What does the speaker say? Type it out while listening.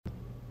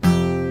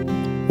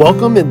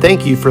Welcome and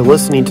thank you for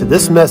listening to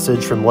this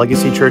message from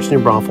Legacy Church New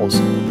Braunfels.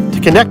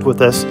 To connect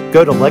with us,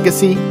 go to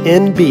legacynb.com.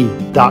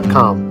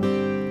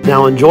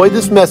 Now enjoy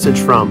this message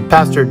from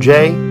Pastor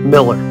Jay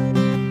Miller.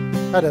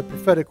 I had a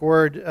prophetic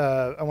word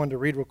I wanted to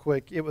read real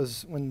quick. It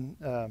was when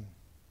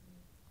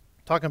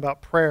talking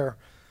about prayer.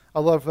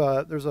 I love,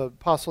 there's an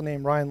apostle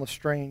named Ryan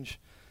Lestrange,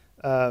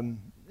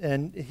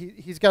 and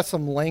he's got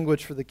some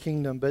language for the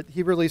kingdom, but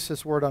he released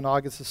this word on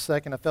August the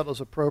 2nd. I felt it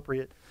was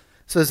appropriate.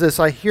 It says this: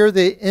 I hear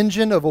the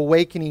engine of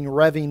awakening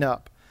revving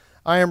up.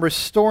 I am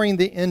restoring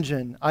the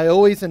engine. I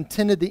always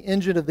intended the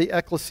engine of the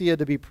ecclesia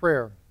to be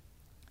prayer.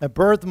 I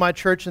birthed my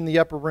church in the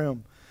upper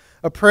room.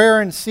 A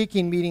prayer and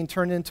seeking meeting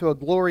turned into a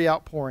glory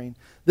outpouring.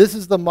 This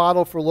is the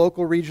model for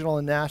local, regional,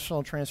 and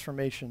national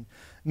transformation.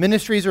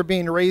 Ministries are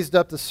being raised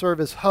up to serve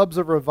as hubs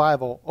of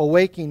revival,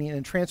 awakening,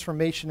 and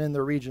transformation in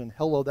the region.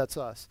 Hello, that's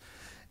us.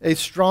 A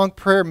strong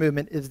prayer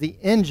movement is the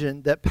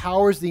engine that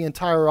powers the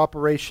entire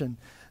operation.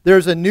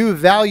 There's a new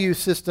value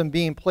system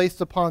being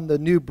placed upon the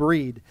new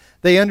breed.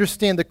 They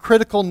understand the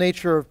critical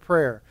nature of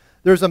prayer.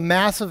 There's a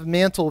massive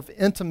mantle of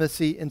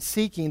intimacy and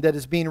seeking that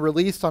is being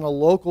released on a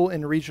local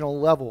and regional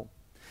level.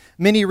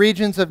 Many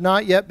regions have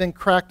not yet been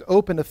cracked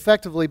open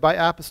effectively by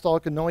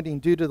apostolic anointing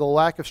due to the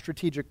lack of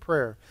strategic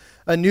prayer.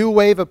 A new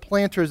wave of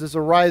planters is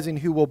arising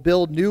who will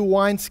build new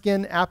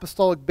wineskin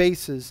apostolic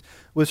bases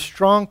with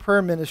strong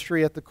prayer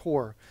ministry at the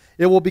core.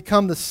 It will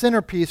become the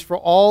centerpiece for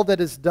all that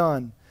is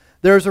done.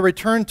 There is a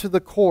return to the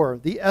core,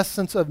 the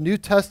essence of New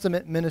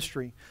Testament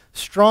ministry.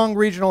 Strong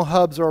regional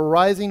hubs are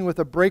arising with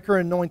a breaker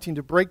anointing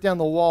to break down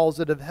the walls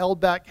that have held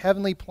back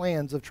heavenly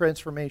plans of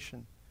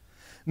transformation.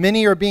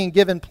 Many are being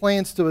given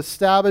plans to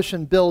establish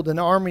and build an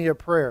army of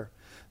prayer.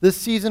 This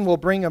season will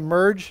bring a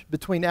merge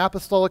between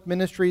apostolic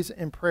ministries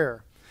and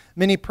prayer.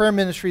 Many prayer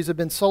ministries have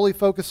been solely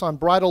focused on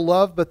bridal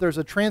love, but there's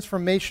a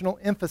transformational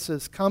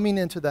emphasis coming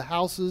into the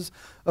houses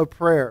of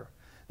prayer.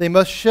 They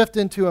must shift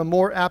into a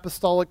more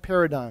apostolic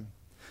paradigm.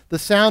 The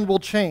sound will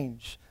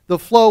change, the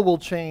flow will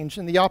change,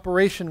 and the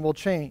operation will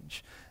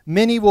change.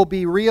 Many will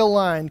be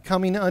realigned,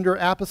 coming under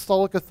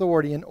apostolic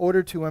authority in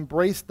order to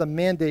embrace the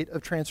mandate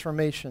of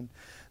transformation.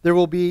 There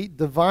will be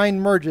divine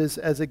merges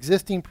as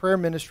existing prayer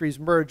ministries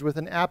merge with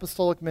an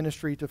apostolic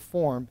ministry to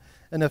form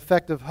an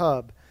effective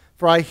hub.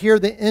 For I hear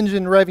the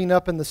engine revving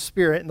up in the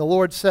Spirit, and the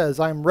Lord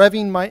says, I am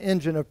revving my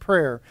engine of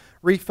prayer,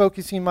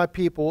 refocusing my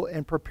people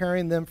and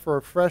preparing them for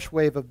a fresh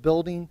wave of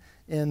building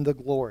in the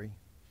glory.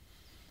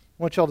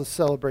 I want y'all to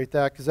celebrate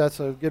that because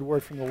that's a good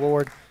word from the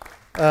Lord.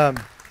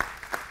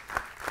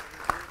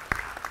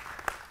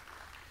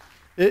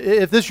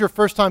 If this is your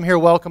first time here,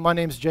 welcome. My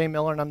name is Jay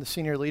Miller, and I'm the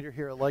senior leader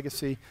here at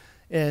Legacy.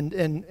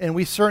 And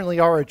we certainly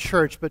are a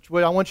church, but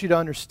what I want you to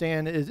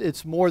understand is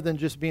it's more than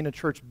just being a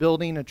church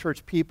building, a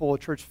church people, a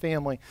church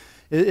family.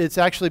 It's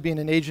actually being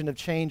an agent of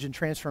change and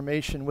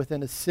transformation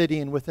within a city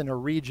and within a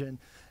region.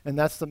 And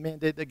that's the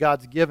mandate that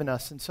God's given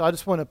us. And so I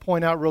just want to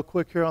point out real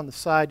quick here on the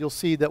side, you'll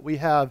see that we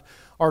have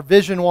our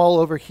vision wall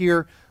over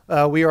here.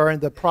 We are in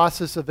the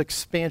process of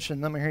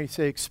expansion. Let me hear you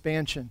say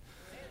expansion.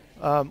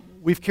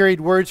 We've carried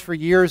words for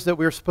years that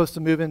we were supposed to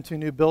move into a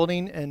new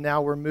building, and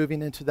now we're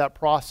moving into that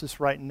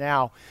process right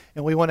now.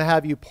 And we want to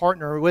have you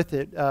partner with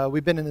it.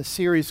 We've been in a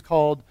series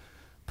called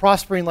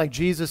Prospering Like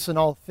Jesus in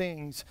All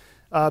Things,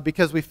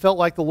 because we felt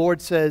like the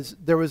Lord says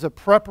there was a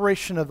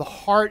preparation of the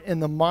heart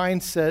and the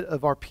mindset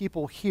of our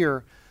people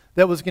here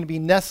that was going to be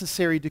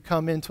necessary to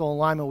come into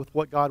alignment with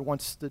what God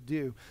wants to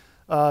do.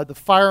 The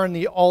fire on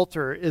the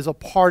altar is a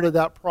part of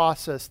that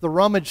process. The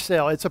rummage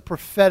sale, it's a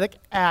prophetic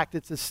act.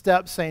 It's a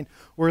step saying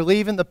we're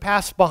leaving the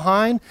past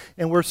behind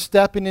and we're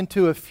stepping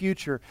into a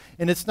future.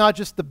 And it's not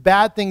just the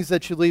bad things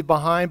that you leave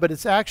behind, but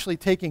it's actually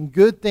taking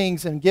good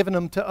things and giving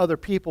them to other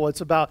people.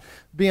 It's about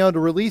being able to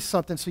release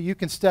something so you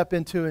can step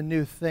into a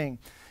new thing.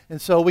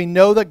 And so we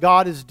know that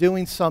God is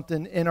doing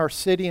something in our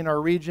city, in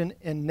our region,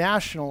 and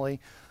nationally.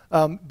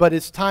 But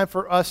it's time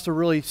for us to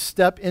really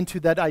step into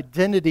that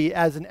identity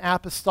as an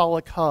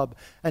apostolic hub,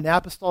 an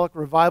apostolic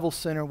revival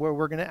center where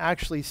we're going to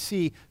actually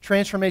see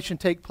transformation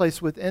take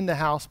place within the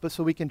house, but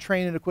so we can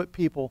train and equip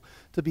people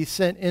to be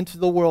sent into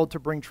the world to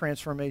bring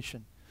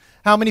transformation.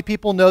 How many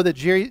people know that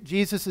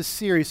Jesus is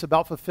serious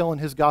about fulfilling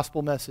his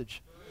gospel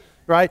message?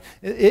 Right?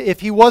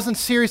 If he wasn't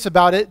serious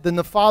about it, then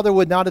the Father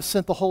would not have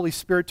sent the Holy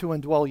Spirit to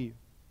indwell you.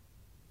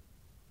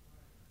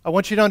 I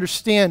want you to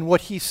understand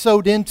what he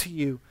sowed into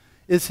you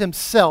is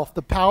himself,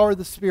 the power of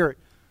the Spirit.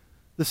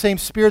 The same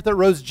Spirit that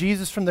rose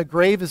Jesus from the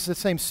grave is the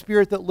same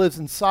Spirit that lives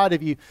inside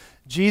of you.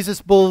 Jesus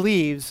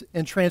believes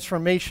in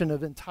transformation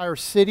of entire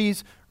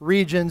cities,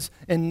 regions,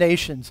 and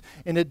nations.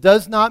 And it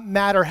does not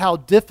matter how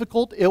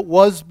difficult it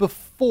was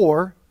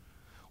before.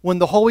 When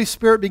the Holy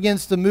Spirit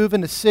begins to move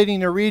in a city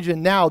and a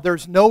region, now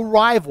there's no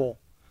rival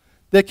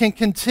that can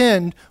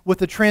contend with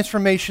the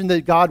transformation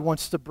that God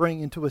wants to bring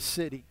into a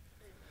city.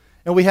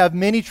 And we have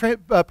many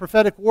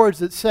prophetic words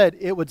that said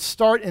it would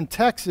start in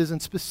Texas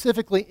and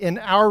specifically in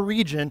our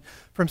region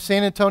from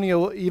San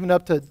Antonio even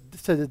up to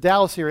the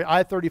Dallas area,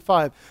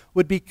 I-35,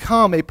 would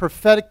become a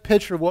prophetic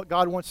picture of what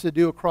God wants to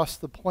do across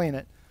the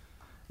planet.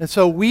 And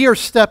so we are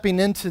stepping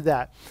into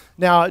that.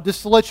 Now,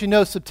 just to let you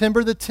know,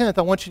 September the 10th,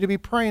 I want you to be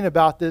praying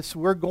about this.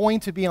 We're going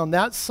to be on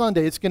that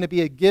Sunday. It's going to be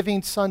a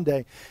giving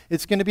Sunday.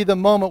 It's going to be the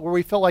moment where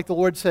we felt like the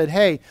Lord said,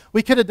 hey,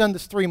 we could have done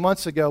this 3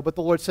 months ago, but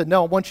the Lord said,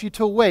 no, I want you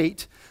to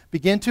wait,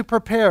 begin to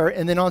prepare,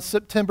 and then on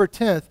September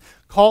 10th,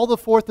 call the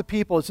forth the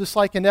people. It's just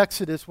like in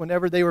Exodus,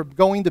 whenever they were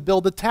going to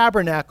build the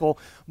tabernacle,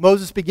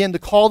 Moses began to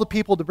call the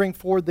people to bring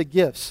forward the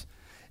gifts.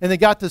 And they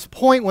got this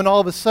point when all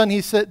of a sudden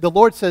the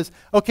Lord says,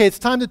 okay, it's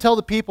time to tell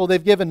the people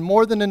they've given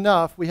more than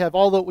enough. We have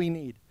all that we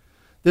need.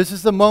 This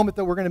is the moment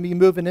that we're going to be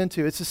moving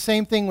into. It's the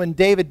same thing when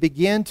David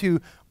began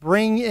to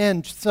bring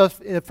in stuff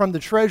from the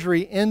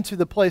treasury into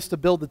the place to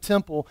build the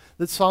temple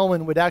that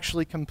Solomon would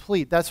actually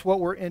complete. That's what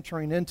we're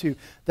entering into.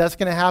 That's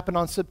going to happen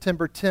on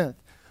September 10th.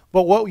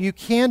 But what you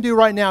can do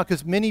right now,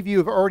 because many of you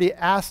have already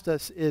asked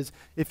us, is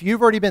if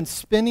you've already been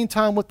spending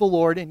time with the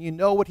Lord and you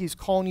know what He's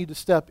calling you to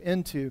step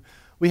into,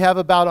 we have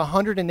about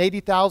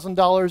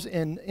 $180,000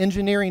 in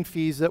engineering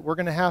fees that we're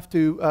going to have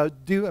to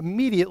do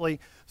immediately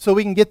so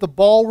we can get the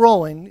ball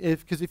rolling.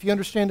 Because if you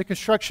understand the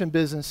construction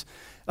business,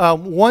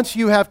 once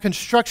you have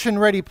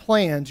construction-ready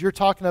plans, you're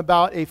talking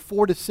about a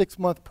 4 to 6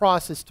 month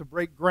process to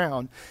break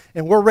ground.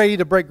 And we're ready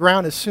to break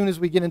ground as soon as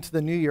we get into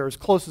the new year, as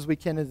close as we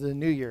can into the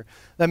new year.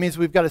 That means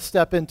we've got to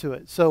step into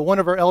it. So one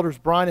of our elders,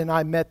 Brian, and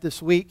I met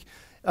this week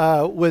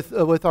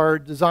with our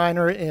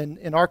designer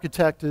and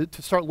architect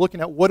to start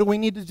looking at what do we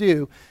need to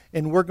do,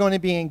 and we're going to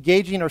be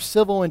engaging our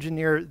civil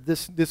engineer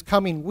this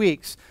coming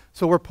weeks.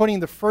 So we're putting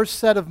the first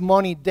set of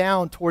money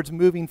down towards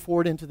moving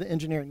forward into the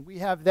engineering. We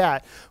have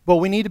that, but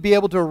we need to be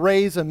able to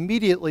raise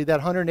immediately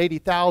that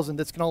 $180,000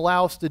 that's going to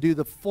allow us to do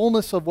the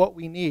fullness of what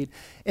we need,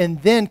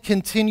 and then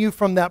continue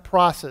from that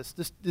process.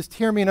 Just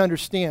hear me and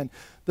understand.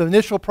 The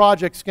initial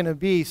project's going to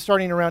be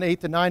starting around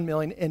 $8 to $9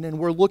 million, and then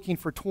we're looking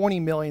for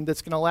 $20 million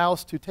that's going to allow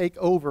us to take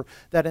over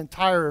that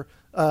entire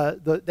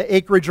the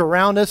acreage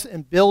around us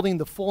and building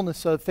the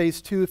fullness of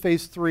phase 2,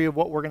 phase 3 of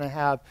what we're going to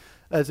have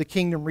as a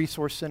Kingdom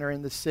Resource Center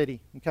in the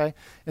city, okay?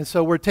 And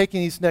so we're taking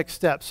these next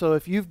steps. So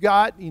if you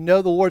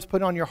know the Lord's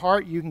put it on your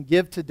heart, you can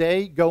give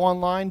today, go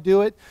online,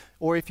 do it.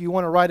 Or if you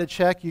want to write a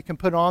check, you can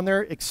put on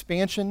there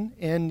expansion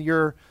in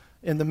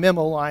the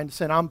memo line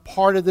saying, I'm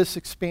part of this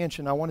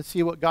expansion. I want to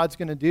see what God's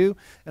going to do,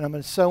 and I'm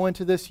going to sow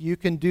into this. You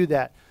can do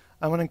that.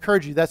 I want to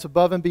encourage you. That's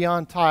above and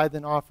beyond tithe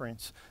and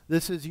offerings.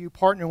 This is you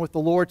partnering with the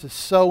Lord to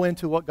sow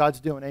into what God's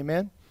doing.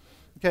 Amen?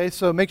 Okay,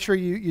 so make sure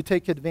you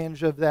take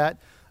advantage of that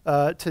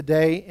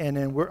today, and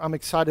then I'm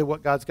excited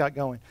what God's got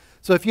going.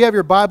 So if you have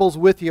your Bibles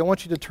with you, I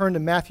want you to turn to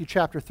Matthew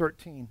chapter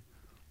 13.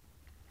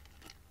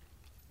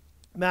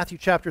 Matthew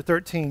chapter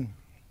 13.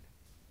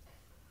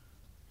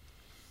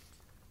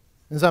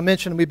 As I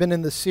mentioned, we've been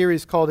in this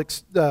series called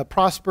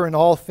Prosper in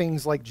All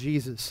Things Like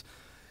Jesus.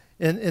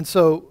 And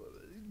so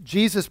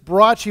Jesus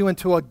brought you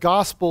into a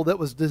gospel that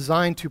was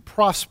designed to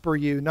prosper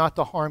you, not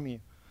to harm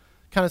you.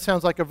 Kind of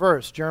sounds like a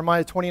verse,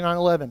 Jeremiah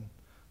 29:11.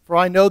 For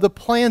I know the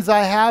plans I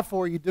have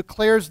for you,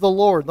 declares the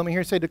Lord. Let me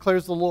hear you say,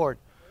 declares the Lord.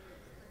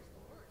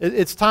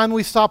 It's time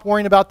we stop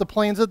worrying about the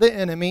plans of the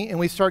enemy and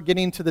we start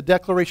getting to the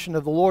declaration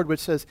of the Lord, which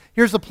says,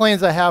 here's the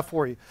plans I have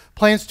for you.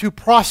 Plans to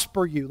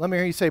prosper you. Let me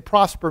hear you say,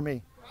 prosper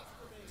me.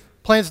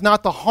 Plans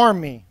not to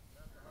harm me,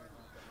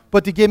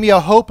 but to give me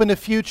a hope and a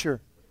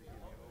future.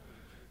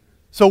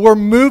 So we're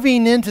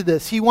moving into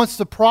this. He wants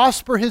to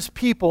prosper His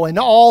people in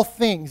all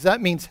things.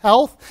 That means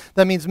health.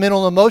 That means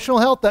mental and emotional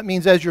health. That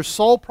means as your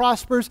soul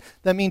prospers.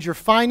 That means your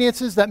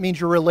finances. That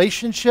means your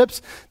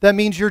relationships. That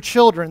means your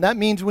children. That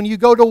means when you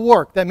go to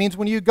work. That means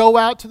when you go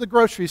out to the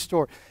grocery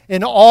store.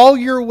 In all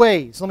your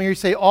ways. Let me hear you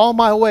say, all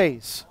my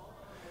ways.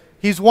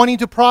 He's wanting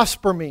to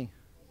prosper me.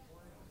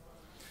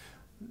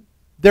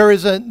 There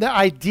is an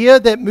idea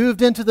that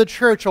moved into the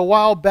church a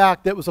while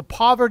back that was a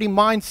poverty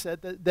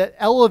mindset that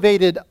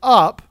elevated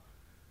up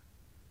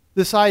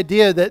this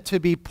idea that to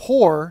be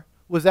poor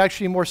was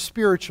actually more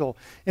spiritual.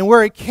 And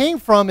where it came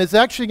from is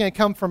actually going to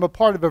come from a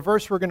part of a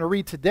verse we're going to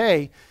read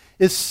today,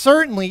 is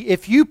certainly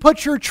if you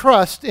put your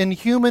trust in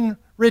human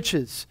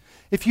riches,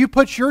 if you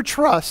put your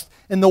trust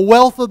in the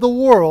wealth of the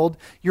world,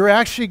 you're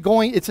actually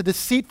it's a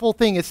deceitful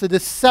thing, it's a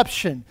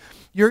deception.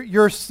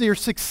 Your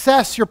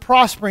success, your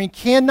prospering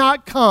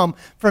cannot come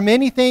from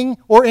anything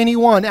or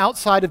anyone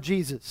outside of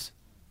Jesus.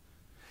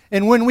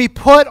 And when we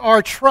put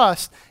our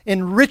trust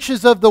in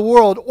riches of the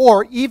world,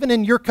 or even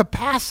in your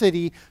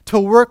capacity to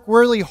work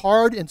really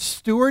hard and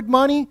steward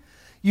money,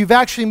 you've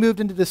actually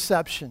moved into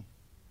deception.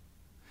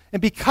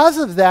 And because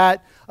of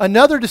that,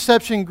 another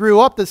deception grew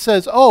up that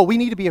says, oh, we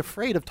need to be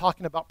afraid of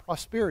talking about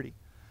prosperity.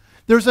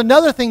 There's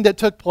another thing that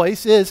took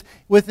place is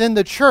within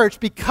the church,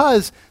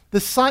 because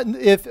let's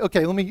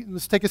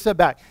take a step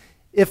back.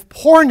 If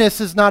poorness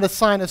is not a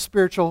sign of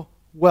spiritual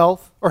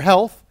wealth or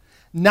health,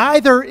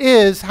 neither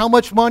is how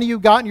much money you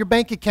got in your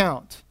bank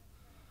account.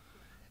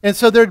 And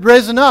so they're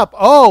risen up.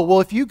 Oh, well,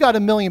 if you've got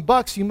 $1 million,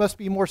 you must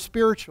be more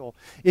spiritual.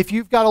 If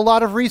you've got a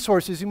lot of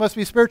resources, you must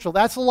be spiritual.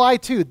 That's a lie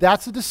too.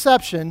 That's a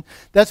deception.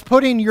 That's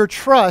putting your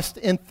trust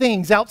in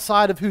things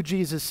outside of who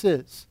Jesus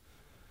is.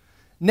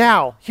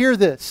 Now, hear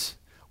this.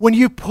 When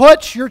you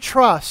put your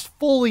trust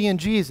fully in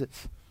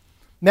Jesus,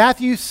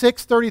 Matthew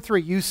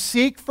 6:33, you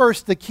seek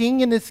first the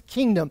King and His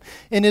kingdom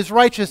and His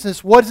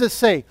righteousness. What does it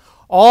say?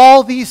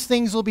 All these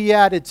things will be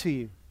added to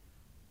you.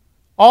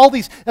 All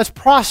these, that's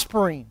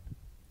prospering.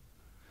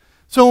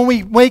 So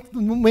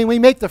when we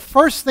make the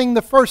first thing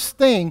the first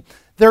thing,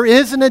 there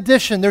is an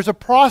addition. There's a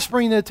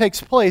prospering that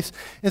takes place.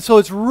 And so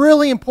it's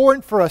really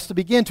important for us to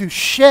begin to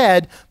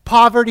shed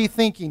poverty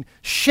thinking,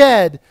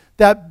 shed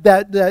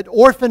that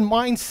orphan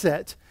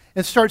mindset,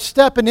 and start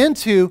stepping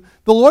into,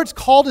 the Lord's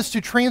called us to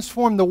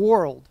transform the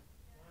world.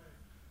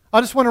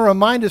 I just want to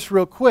remind us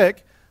real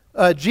quick,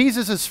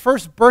 Jesus'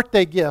 first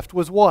birthday gift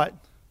was what?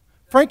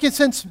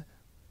 Frankincense,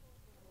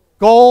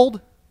 gold,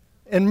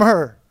 and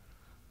myrrh.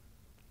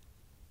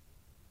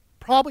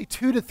 Probably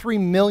 $2 to $3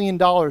 million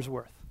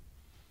worth.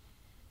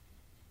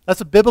 That's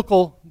a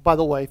biblical, by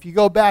the way. If you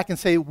go back and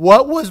say,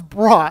 what was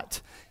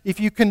brought, if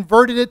you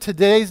converted it to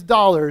today's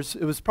dollars,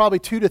 it was probably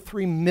 $2 to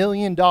 $3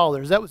 million.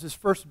 That was his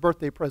first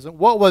birthday present.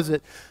 What was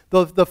it?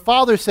 The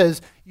father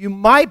says, you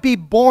might be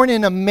born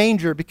in a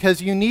manger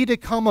because you need to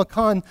come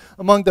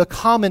among the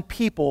common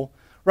people,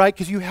 right?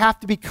 Because you have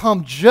to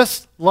become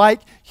just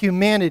like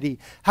humanity.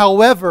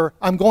 However,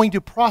 I'm going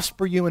to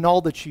prosper you in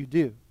all that you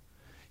do.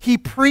 He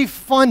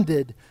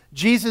pre-funded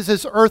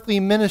Jesus'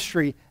 earthly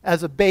ministry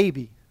as a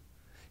baby.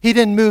 He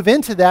didn't move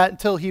into that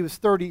until he was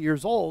 30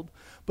 years old.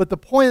 But the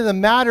point of the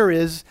matter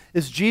is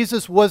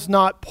Jesus was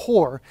not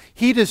poor.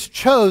 He just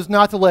chose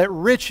not to let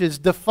riches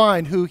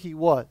define who he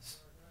was.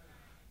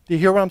 Do you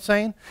hear what I'm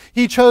saying?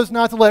 He chose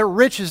not to let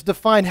riches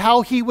define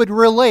how he would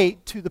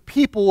relate to the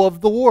people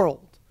of the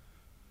world.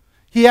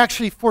 He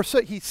actually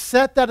he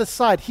set that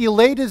aside. He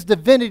laid his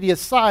divinity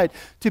aside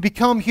to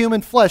become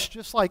human flesh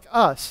just like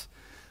us.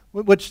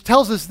 Which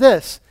tells us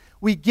this.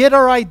 We get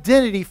our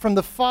identity from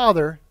the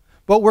Father,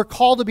 but we're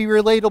called to be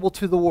relatable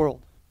to the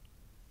world.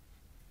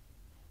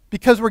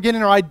 Because we're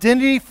getting our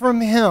identity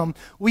from Him,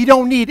 we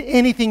don't need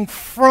anything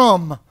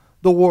from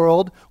the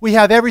world. We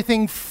have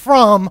everything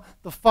from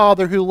the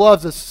Father who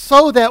loves us.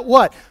 So that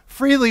what?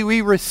 Freely we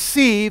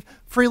receive,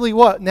 freely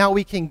what? Now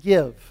we can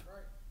give.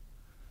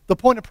 The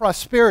point of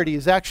prosperity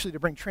is actually to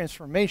bring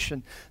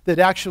transformation that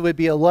actually would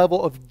be a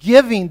level of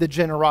giving the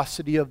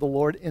generosity of the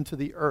Lord into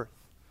the earth.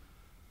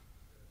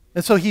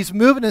 And so he's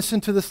moving us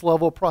into this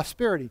level of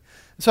prosperity.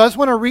 So I just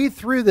want to read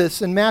through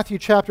this in Matthew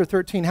chapter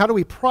 13. How do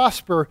we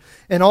prosper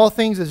in all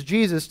things as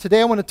Jesus? Today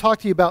I want to talk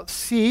to you about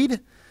seed.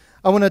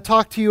 I want to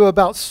talk to you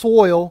about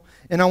soil.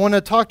 And I want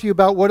to talk to you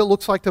about what it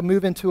looks like to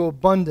move into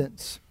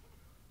abundance.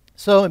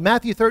 So in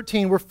Matthew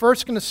 13, we're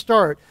first going to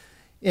start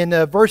in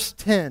verse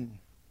 10.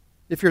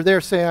 If you're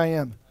there, say I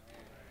am.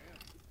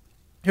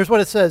 Here's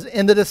what it says.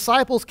 And the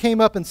disciples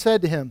came up and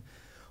said to him,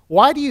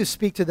 why do you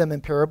speak to them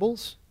in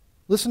parables?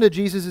 Listen to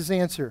Jesus'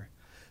 answer.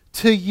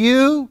 To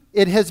you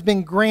it has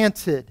been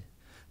granted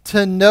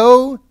to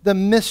know the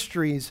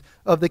mysteries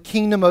of the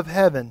kingdom of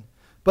heaven,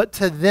 but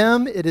to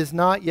them it has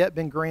not yet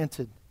been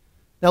granted.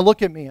 Now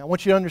look at me. I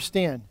want you to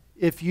understand.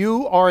 If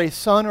you are a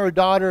son or a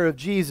daughter of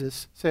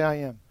Jesus, say I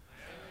am.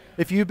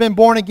 If you've been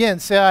born again,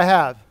 say I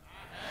have.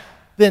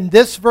 Then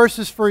this verse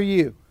is for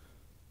you.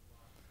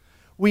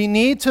 We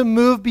need to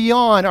move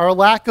beyond our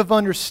lack of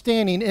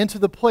understanding into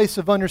the place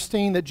of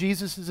understanding that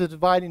Jesus is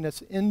inviting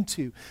us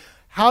into.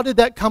 How did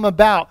that come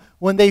about?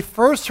 When they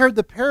first heard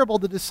the parable,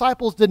 the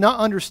disciples did not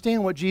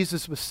understand what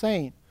Jesus was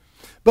saying.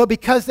 But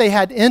because they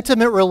had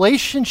intimate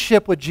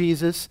relationship with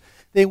Jesus,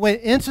 they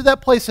went into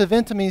that place of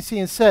intimacy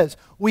and says,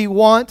 we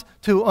want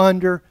to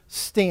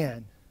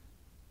understand.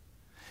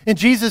 And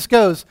Jesus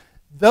goes,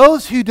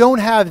 those who don't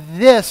have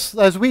this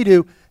as we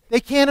do,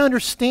 they can't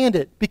understand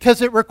it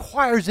because it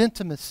requires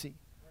intimacy.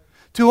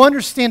 To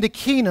understand a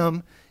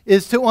kingdom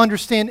is to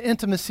understand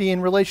intimacy in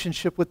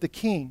relationship with the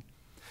king.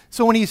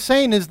 So what he's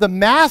saying is the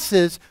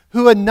masses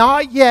who had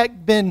not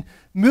yet been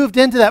moved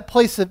into that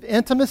place of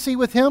intimacy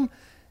with him,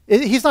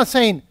 he's not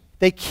saying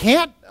they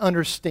can't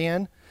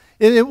understand.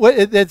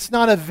 It's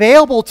not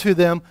available to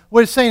them.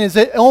 What he's saying is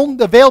that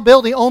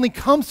availability only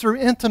comes through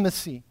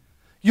intimacy.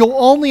 You'll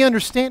only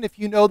understand if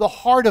you know the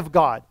heart of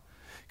God.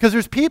 Because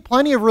there's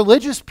plenty of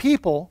religious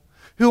people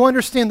who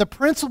understand the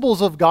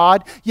principles of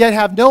God, yet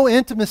have no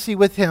intimacy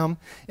with Him,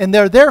 and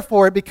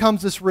therefore it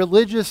becomes this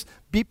religious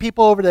beat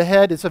people over the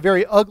head. It's a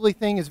very ugly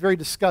thing. It's very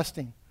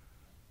disgusting.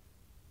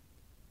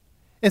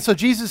 And so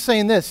Jesus is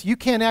saying this, you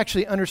can't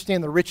actually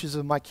understand the riches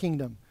of my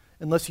kingdom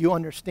unless you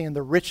understand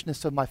the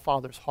richness of my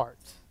Father's heart.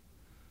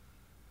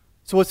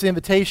 So what's the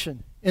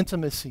invitation?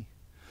 Intimacy.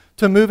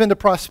 To move into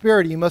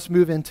prosperity, you must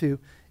move into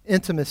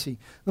intimacy.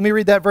 Let me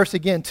read that verse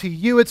again. To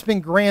you it's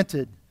been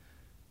granted.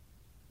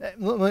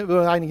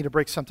 I need to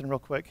break something real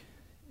quick.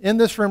 In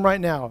this room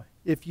right now,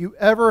 if you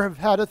ever have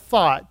had a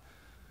thought,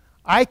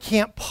 I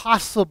can't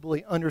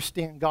possibly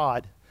understand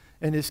God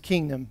and His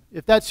kingdom.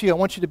 If that's you, I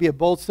want you to be a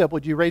bold step.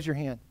 Would you raise your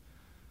hand?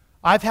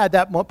 I've had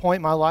that point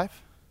in my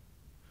life.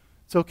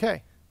 It's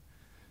okay.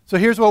 So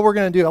here's what we're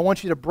going to do. I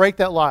want you to break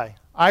that lie.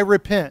 I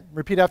repent.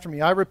 Repeat after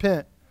me. I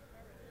repent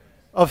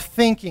of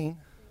thinking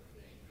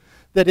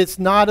that it's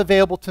not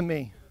available to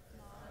me.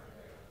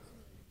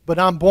 But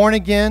I'm born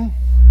again.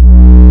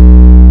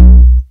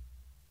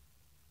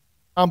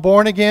 I'm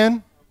born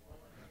again.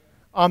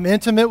 I'm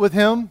intimate with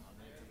Him.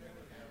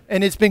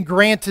 And it's been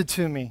granted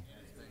to me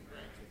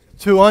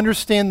to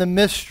understand the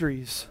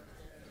mysteries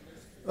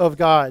of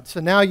God.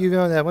 So now you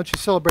know that. Why don't you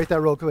celebrate that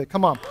real quick?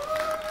 Come on.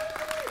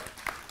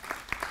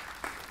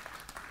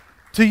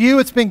 To you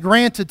it's been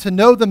granted to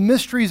know the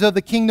mysteries of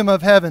the kingdom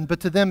of heaven, but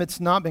to them it's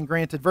not been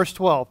granted. Verse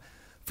 12.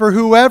 For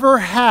whoever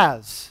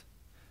has,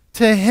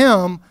 to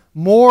him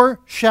more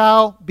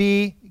shall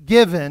be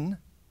given,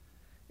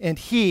 and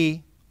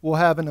he will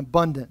have an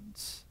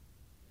abundance.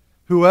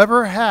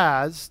 Whoever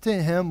has,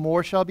 to him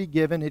more shall be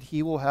given, and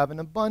he will have an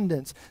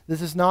abundance.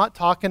 This is not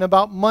talking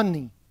about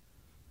money,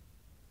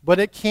 but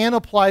it can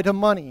apply to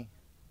money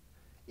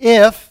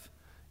if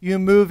you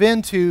move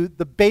into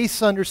the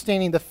base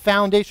understanding, the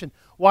foundation.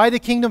 Why the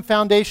Kingdom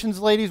Foundations,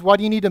 ladies? Why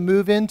do you need to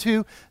move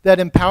into that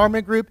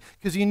empowerment group?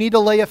 Because you need to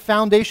lay a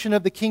foundation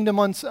of the kingdom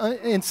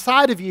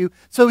inside of you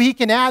so He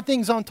can add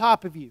things on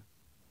top of you.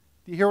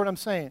 Do you hear what I'm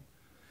saying?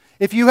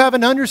 If you have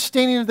an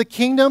understanding of the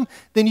kingdom,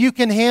 then you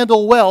can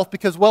handle wealth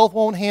because wealth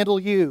won't handle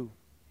you.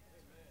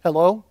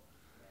 Hello?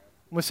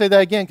 I'm going to say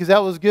that again because that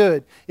was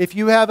good. If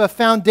you have a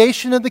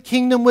foundation of the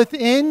kingdom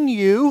within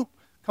you,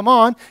 come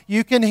on,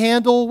 you can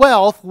handle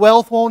wealth.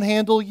 Wealth won't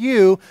handle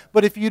you.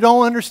 But if you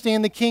don't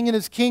understand the King and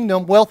His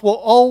kingdom, wealth will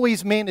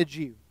always manage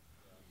you.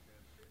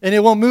 And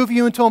it will move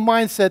you into a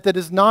mindset that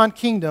is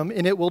non-kingdom,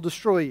 and it will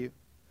destroy you.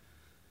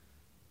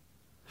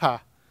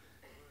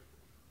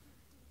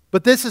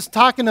 But this is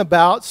talking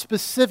about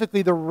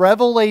specifically the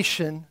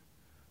revelation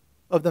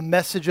of the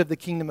message of the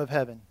kingdom of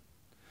heaven.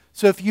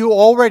 So if you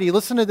already,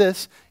 listen to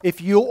this,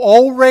 if you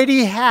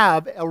already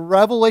have a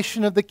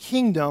revelation of the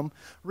kingdom,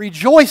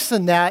 rejoice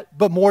in that,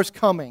 but more's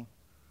coming.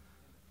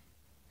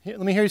 Let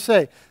me hear you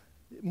say,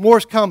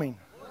 more's coming.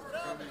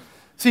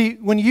 See,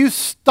 when you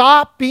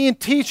stop being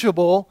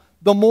teachable,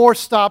 the more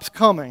stops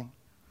coming.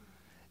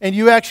 And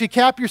you actually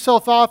cap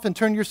yourself off and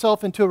turn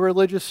yourself into a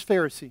religious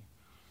Pharisee.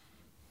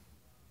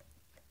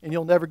 And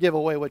you'll never give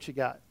away what you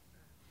got.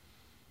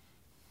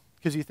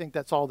 Because you think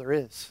that's all there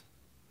is.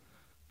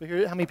 But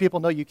here, how many people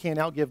know you can't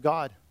outgive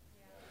God?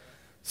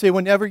 See,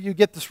 whenever you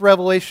get this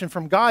revelation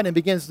from God and it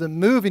begins to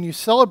move and you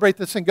celebrate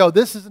this and go,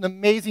 this is an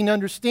amazing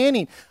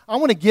understanding. I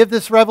want to give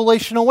this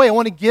revelation away. I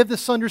want to give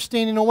this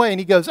understanding away. And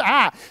He goes,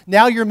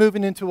 now you're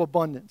moving into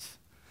abundance.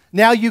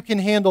 Now you can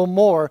handle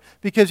more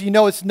because you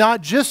know it's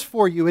not just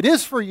for you. It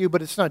is for you,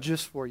 but it's not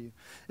just for you.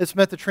 It's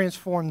meant to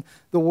transform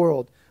the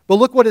world. But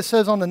look what it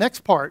says on the next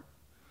part.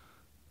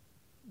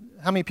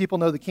 How many people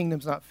know the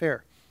kingdom's not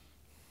fair?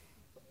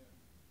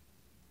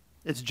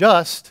 It's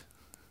just.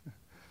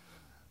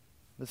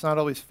 It's not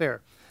always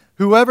fair.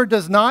 Whoever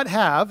does not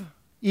have,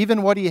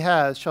 even what he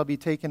has, shall be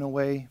taken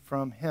away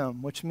from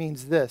him. Which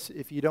means this,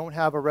 if you don't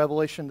have a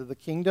revelation of the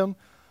kingdom,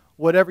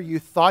 whatever you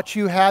thought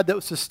you had that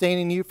was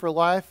sustaining you for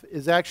life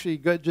is actually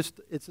good.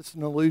 It's just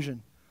an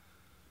illusion.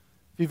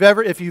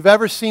 If you've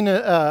ever seen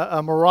a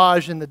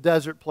mirage in the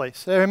desert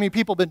place, I mean,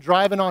 people have been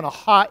driving on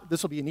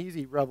this will be an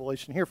easy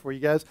revelation here for you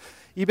guys.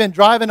 You've been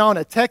driving on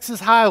a Texas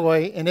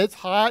highway, and it's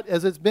hot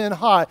as it's been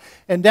hot.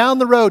 And down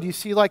the road, you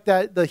see like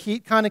the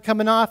heat kind of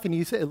coming off, and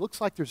you say, it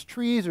looks like there's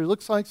trees, or it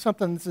looks like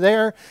something's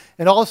there.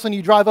 And all of a sudden,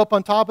 you drive up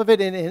on top of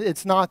it, and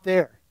it's not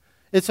there.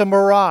 It's a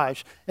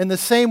mirage. In the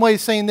same way,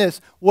 saying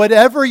this,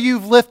 whatever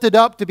you've lifted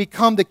up to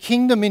become the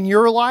kingdom in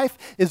your life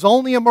is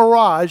only a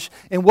mirage,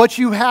 and what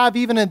you have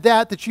even in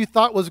that you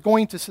thought was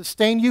going to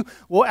sustain you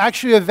will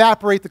actually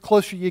evaporate the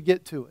closer you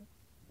get to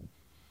it.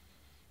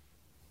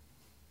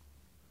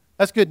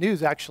 That's good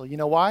news, actually. You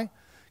know why?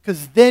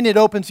 Because then it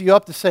opens you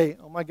up to say,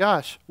 oh my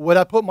gosh, what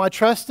I put my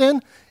trust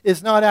in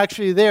is not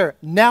actually there.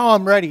 Now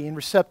I'm ready and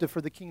receptive for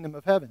the kingdom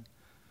of heaven.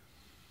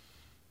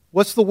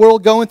 What's the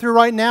world going through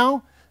right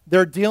now?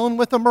 They're dealing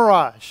with a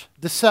mirage,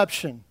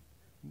 deception.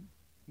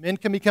 Men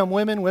can become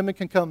women, women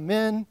can become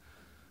men,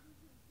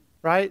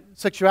 right?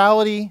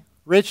 Sexuality,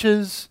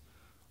 riches,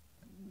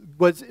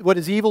 what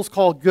is evil is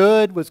called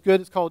good, what's good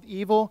is called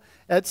evil.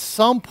 At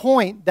some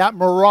point, that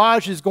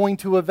mirage is going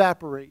to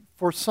evaporate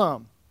for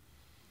some.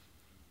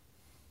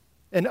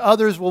 And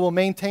others will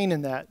maintain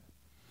in that.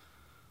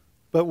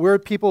 But we're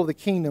people of the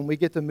kingdom, we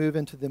get to move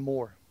into the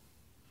more.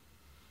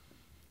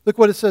 Look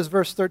what it says,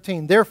 verse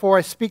 13. Therefore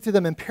I speak to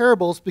them in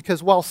parables,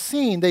 because while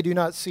seeing they do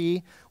not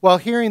see, while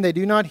hearing they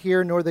do not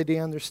hear, nor they do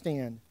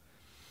understand.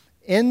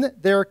 In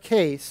their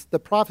case, the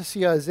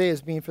prophecy of Isaiah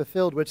is being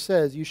fulfilled, which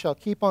says, you shall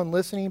keep on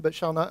listening, but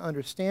shall not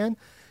understand.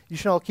 You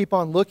shall keep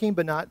on looking,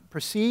 but not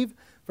perceive.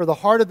 For the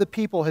heart of the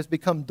people has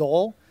become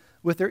dull.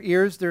 With their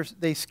ears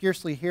they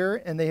scarcely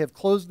hear, and they have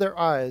closed their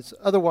eyes.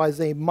 Otherwise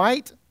they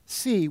might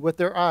see with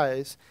their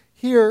eyes,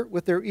 hear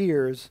with their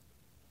ears,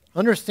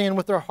 understand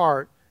with their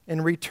heart,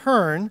 and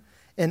return,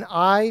 and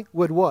I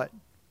would what?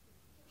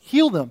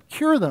 Heal them,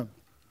 cure them.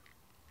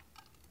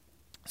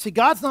 See,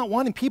 God's not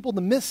wanting people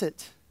to miss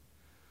it.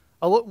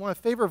 One of my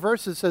favorite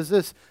verses says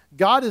this,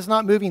 God is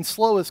not moving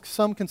slow as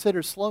some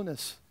consider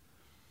slowness,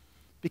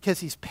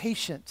 because He's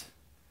patient.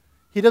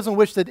 He doesn't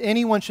wish that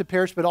anyone should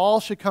perish, but all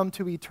should come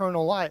to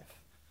eternal life.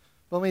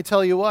 But let me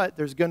tell you what,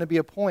 there's going to be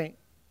a point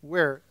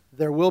where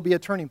there will be a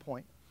turning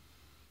point.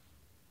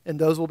 and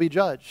those will be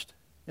judged.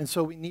 And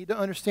so we need to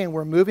understand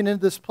we're moving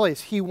into this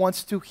place. He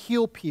wants to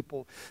heal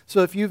people.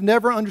 So if you've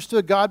never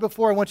understood God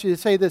before, I want you to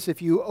say this.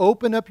 If you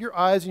open up your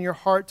eyes and your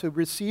heart to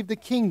receive the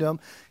kingdom,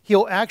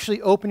 He'll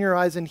actually open your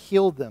eyes and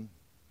heal them.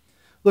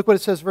 Look what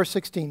it says, verse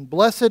 16.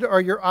 Blessed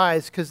are your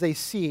eyes because they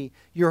see,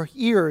 your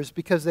ears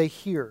because they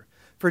hear.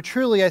 For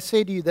truly I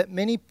say to you that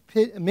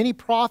many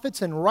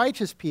prophets and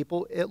righteous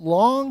people it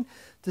longed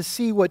to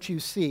see what you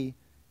see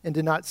and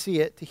did not see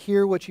it, to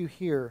hear what you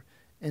hear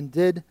and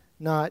did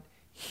not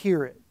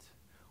hear it.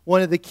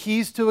 One of the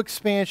keys to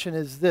expansion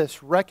is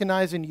this,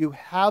 recognizing you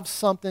have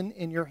something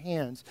in your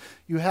hands.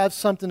 You have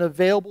something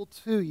available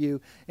to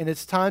you, and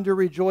it's time to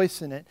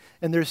rejoice in it.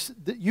 And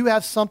you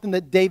have something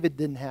that David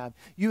didn't have.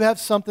 You have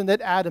something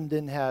that Adam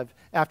didn't have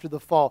after the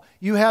fall.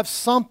 You have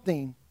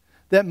something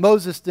that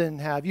Moses didn't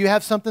have. You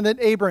have something that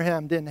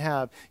Abraham didn't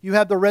have. You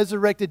have the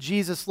resurrected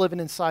Jesus living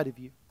inside of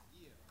you.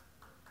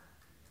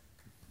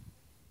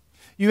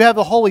 You have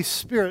the Holy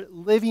Spirit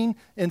living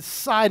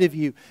inside of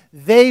you.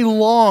 They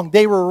longed.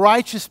 They were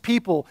righteous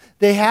people.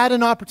 They had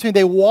an opportunity.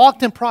 They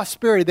walked in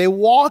prosperity. They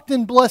walked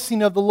in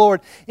blessing of the Lord.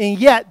 And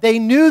yet they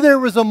knew there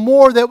was a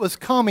more that was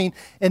coming,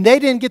 and they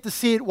didn't get to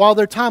see it while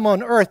their time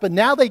on earth, but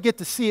now they get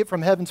to see it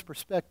from heaven's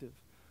perspective.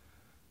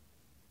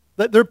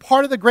 That they're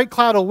part of the great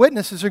cloud of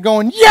witnesses who are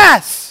going,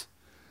 yes!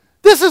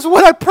 This is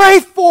what I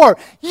prayed for!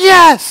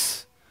 Yes!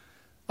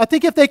 I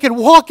think if they could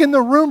walk in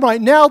the room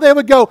right now, they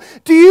would go,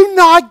 do you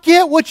not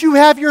get what you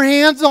have your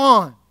hands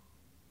on?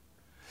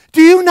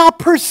 Do you not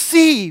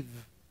perceive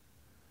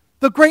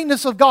the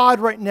greatness of God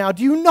right now?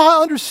 Do you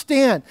not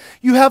understand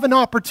you have an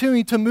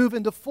opportunity to move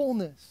into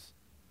fullness?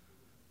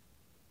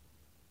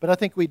 But I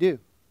think we do.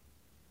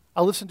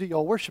 I listened to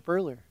y'all worship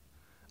earlier.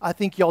 I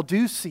think y'all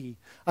do see.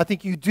 I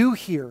think you do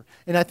hear.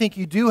 And I think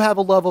you do have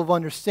a level of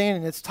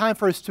understanding. It's time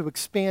for us to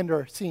expand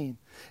our seeing.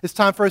 It's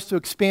time for us to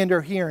expand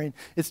our hearing.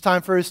 It's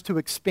time for us to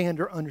expand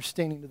our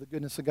understanding of the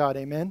goodness of God.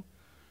 Amen?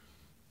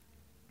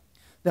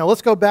 Now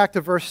let's go back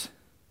to verse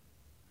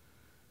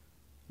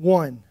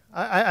 1.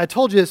 I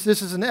told you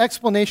this is an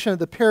explanation of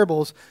the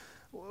parables.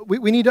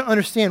 We need to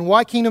understand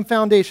why kingdom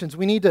foundations.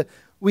 We need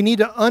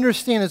to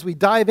understand as we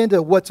dive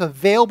into what's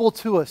available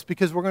to us,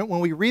 because when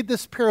we read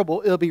this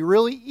parable, it'll be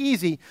really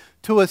easy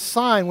to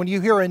assign when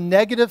you hear a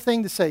negative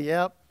thing to say,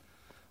 yep,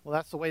 well,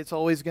 that's the way it's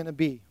always going to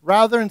be.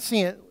 Rather than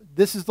seeing it,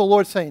 this is the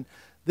Lord saying,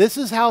 this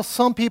is how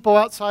some people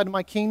outside of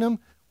my kingdom,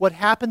 what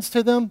happens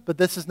to them, but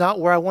this is not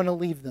where I want to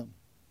leave them.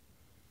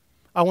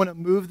 I want to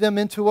move them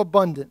into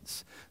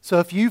abundance. So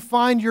if you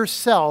find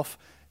yourself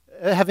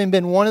having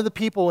been one of the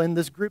people in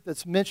this group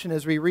that's mentioned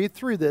as we read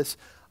through this,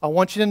 I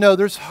want you to know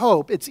there's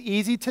hope. It's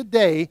easy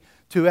today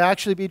to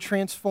actually be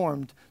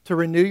transformed, to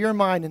renew your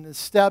mind and to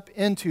step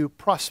into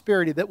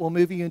prosperity that will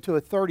move you into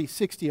a 30,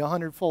 60,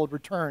 100-fold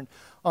return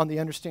on the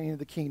understanding of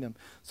the kingdom.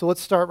 So let's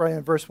start right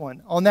in verse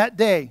 1. On that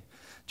day,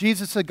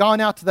 Jesus had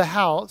gone out of the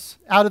house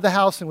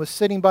and was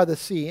sitting by the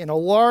sea, and a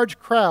large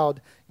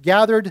crowd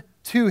gathered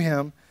to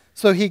him.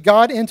 So he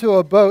got into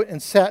a boat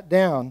and sat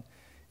down,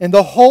 and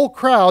the whole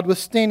crowd was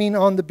standing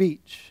on the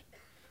beach.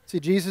 See,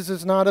 Jesus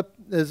is not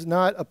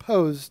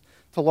opposed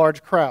to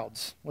large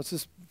crowds. Let's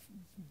just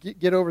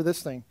get over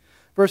this thing.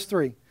 Verse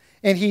 3.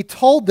 And he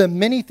told them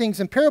many things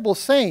in parables,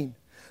 saying,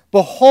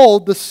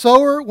 Behold, the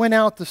sower went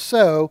out to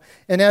sow,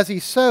 and as he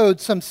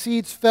sowed, some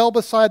seeds fell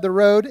beside the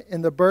road,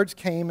 and the birds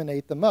came and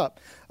ate them up.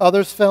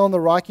 Others fell in the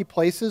rocky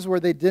places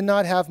where they did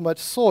not have much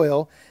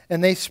soil,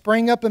 and they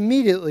sprang up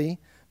immediately,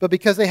 but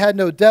because they had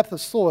no depth of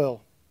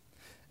soil.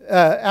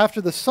 After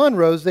the sun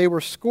rose, they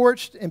were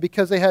scorched, and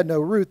because they had no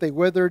root, they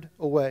withered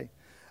away.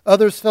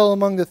 Others fell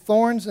among the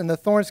thorns, and the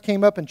thorns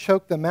came up and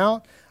choked them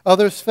out.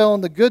 Others fell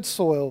in the good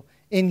soil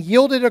and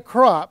yielded a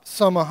crop,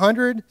 some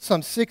 100,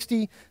 some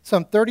 60,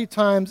 some 30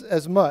 times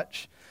as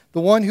much.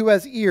 The one who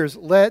has ears,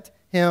 let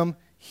him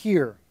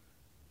hear.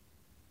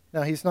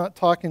 Now, he's not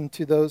talking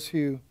to those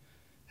who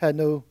had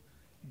no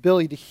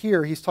ability to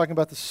hear. He's talking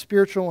about the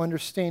spiritual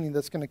understanding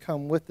that's going to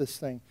come with this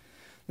thing.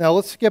 Now,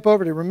 let's skip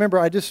over to, remember,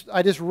 I just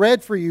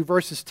read for you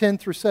verses 10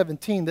 through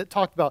 17 that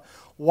talked about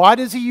why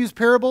does he use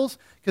parables?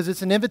 Because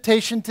it's an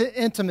invitation to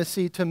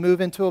intimacy to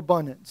move into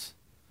abundance.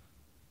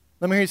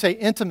 Let me hear you say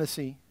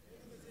intimacy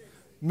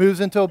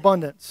moves into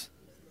abundance.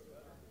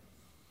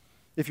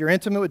 If you're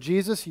intimate with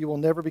Jesus, you will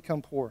never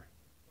become poor.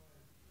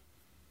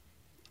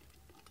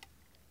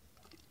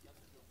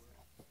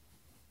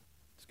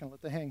 Just going to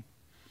let that hang.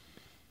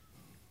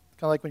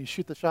 Kind of like when you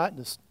shoot the shot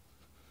and just...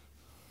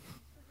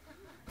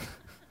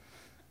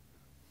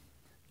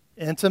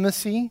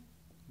 Intimacy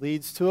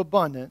leads to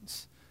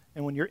abundance,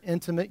 and when you're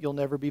intimate, you'll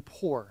never be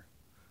poor.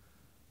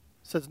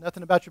 It says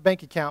nothing about your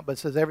bank account, but it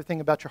says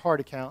everything about your heart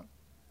account.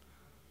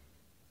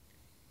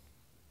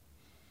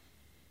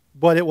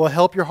 But it will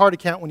help your heart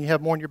account when you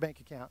have more in your bank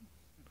account.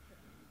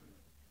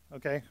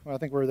 Okay? Well, I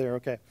think we're there.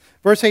 Okay.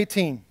 Verse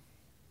 18.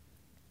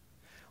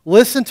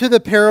 Listen to the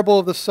parable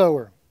of the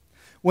sower.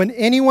 When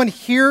anyone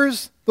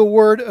hears the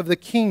word of the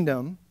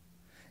kingdom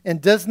and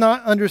does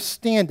not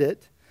understand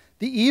it,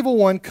 the evil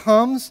one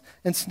comes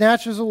and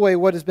snatches away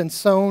what has been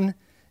sown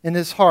in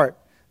his heart.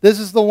 This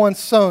is the one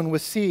sown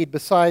with seed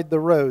beside the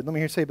road. Let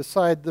me hear you say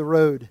beside the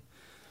road.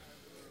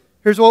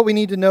 Here's what we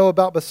need to know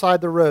about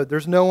beside the road.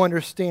 There's no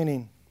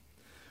understanding.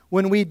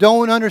 When we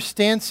don't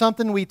understand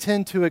something, we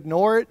tend to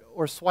ignore it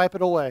or swipe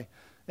it away.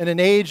 In an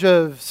age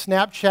of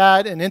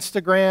Snapchat and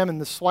Instagram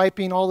and the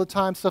swiping all the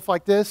time, stuff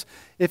like this,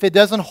 if it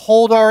doesn't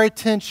hold our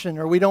attention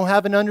or we don't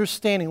have an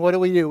understanding, what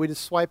do? We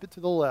just swipe it to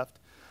the left,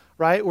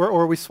 right?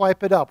 Or we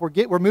swipe it up.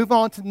 We're moving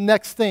on to the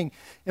next thing.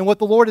 And what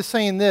the Lord is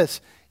saying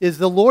this is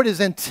the Lord is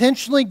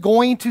intentionally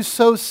going to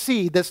sow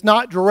seed that's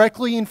not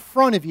directly in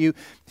front of you.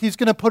 He's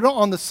going to put it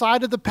on the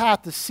side of the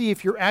path to see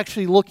if you're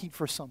actually looking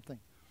for something.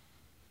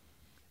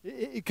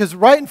 Because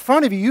right in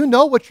front of you, you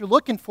know what you're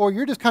looking for.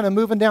 You're just kind of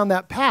moving down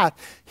that path.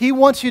 He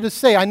wants you to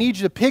say, I need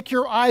you to pick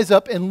your eyes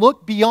up and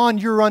look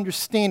beyond your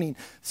understanding.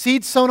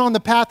 Seeds sown on the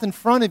path in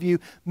front of you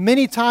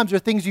many times are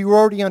things you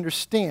already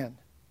understand.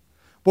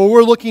 But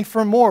we're looking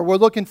for more. We're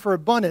looking for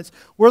abundance.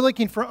 We're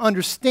looking for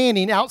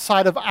understanding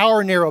outside of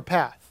our narrow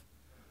path.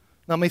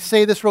 Now, let me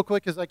say this real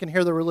quick because I can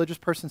hear the religious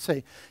person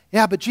say,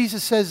 yeah, but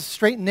Jesus says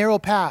straight and narrow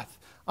path.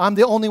 I'm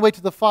the only way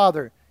to the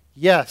Father.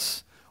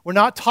 Yes. We're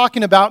not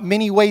talking about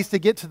many ways to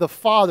get to the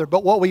Father,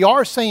 but what we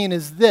are saying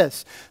is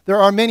this.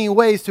 There are many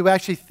ways to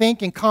actually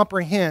think and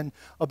comprehend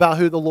about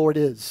who the Lord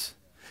is.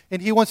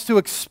 And He wants to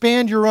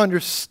expand your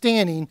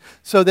understanding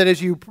so that as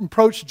you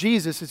approach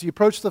Jesus, as you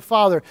approach the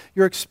Father,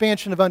 your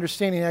expansion of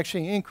understanding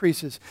actually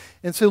increases.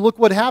 And so look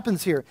what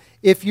happens here.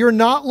 If you're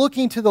not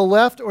looking to the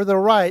left or the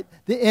right,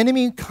 the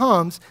enemy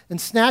comes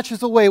and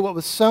snatches away what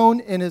was sown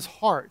in his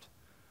heart.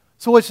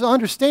 So what's the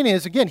understanding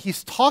is, again,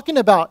 he's talking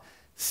about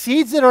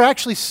seeds that are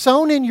actually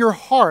sown in your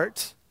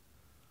heart,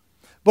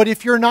 but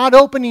if you're not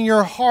opening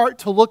your heart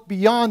to look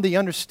beyond the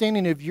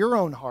understanding of your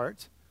own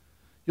heart,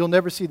 you'll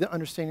never see the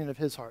understanding of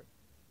His heart.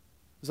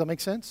 Does that make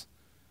sense?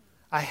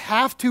 I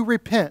have to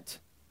repent.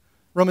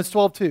 Romans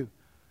 12:2.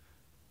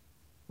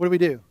 What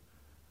do?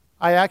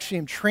 I actually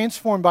am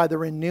transformed by the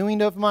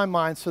renewing of my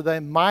mind so that I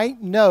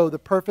might know the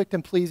perfect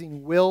and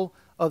pleasing will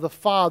of the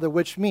Father,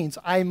 which means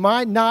I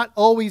might not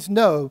always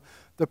know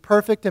the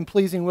perfect and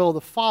pleasing will of the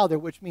Father,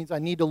 which means I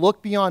need to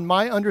look beyond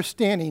my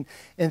understanding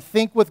and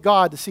think with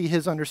God to see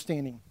His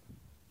understanding.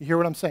 You hear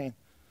what I'm saying?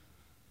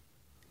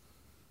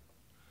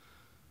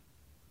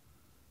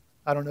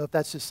 I don't know if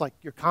that's just like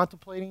you're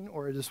contemplating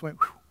or it just went,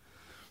 whew.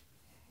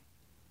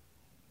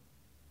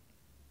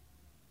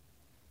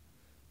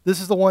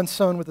 This is the one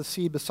sown with the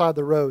seed beside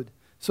the road.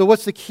 So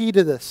what's the key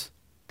to this?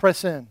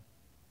 Press in.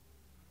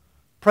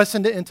 Press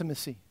into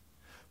intimacy.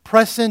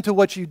 Press into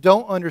what you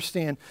don't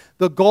understand.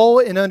 The goal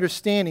in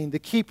understanding, to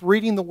keep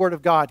reading the Word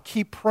of God,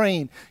 keep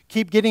praying,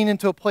 keep getting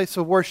into a place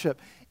of worship,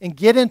 and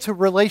get into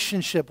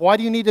relationship. Why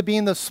do you need to be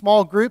in those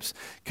small groups?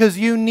 Because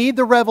you need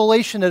the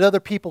revelation that other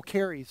people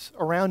carries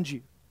around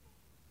you.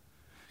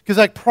 Because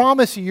I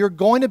promise you, you're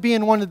going to be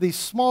in one of these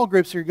small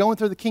groups. You're going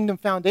through the Kingdom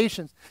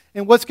Foundations.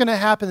 And what's going to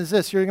happen is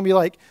this. You're going to be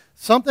like,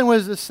 something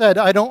was said,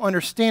 I don't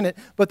understand it.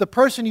 But the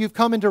person you've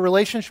come into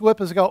relationship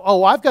with is go,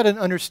 oh, I've got an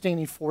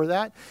understanding for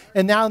that.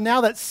 And now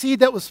that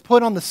seed that was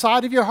put on the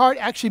side of your heart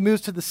actually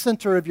moves to the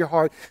center of your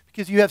heart.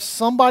 Because you have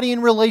somebody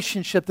in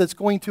relationship that's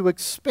going to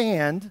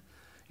expand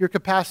your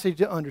capacity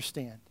to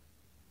understand.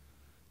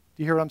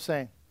 Do you hear what I'm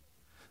saying?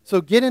 So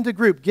get into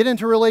group, get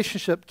into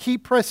relationship,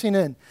 keep pressing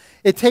in.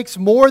 It takes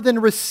more than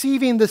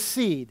receiving the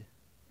seed.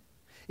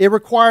 It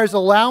requires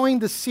allowing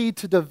the seed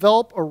to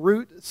develop a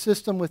root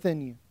system within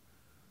you.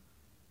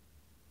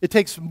 It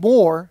takes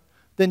more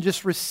than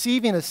just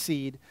receiving a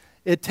seed.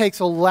 It takes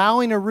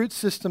allowing a root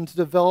system to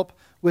develop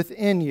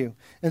within you.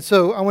 And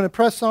so I want to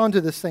press on to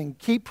this thing.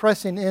 Keep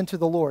pressing into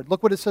the Lord.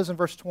 Look what it says in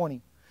verse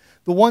 20.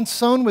 The one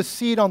sown with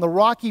seed on the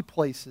rocky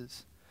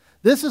places.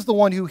 This is the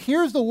one who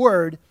hears the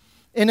word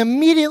and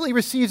immediately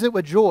receives it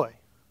with joy.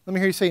 Let me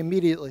hear you say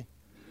immediately.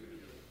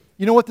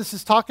 You know what this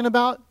is talking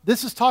about?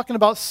 This is talking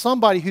about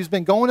somebody who's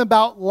been going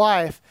about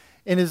life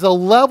and is a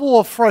level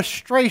of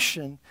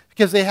frustration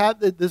because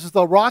this is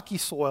the rocky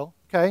soil,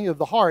 okay, of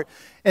the heart.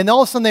 And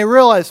all of a sudden they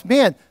realize,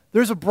 man,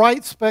 there's a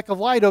bright speck of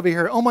light over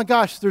here. Oh my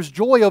gosh, there's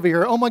joy over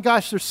here. Oh my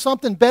gosh, there's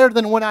something better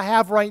than what I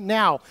have right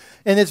now.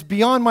 And it's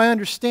beyond my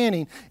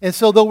understanding. And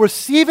so they'll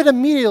receive it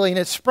immediately and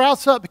it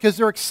sprouts up because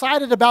they're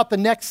excited about the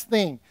next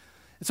thing.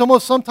 It's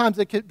almost sometimes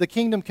the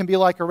kingdom can be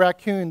like a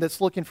raccoon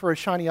that's looking for a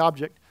shiny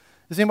object.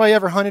 Has anybody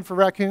ever hunted for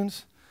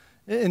raccoons?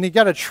 And you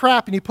got a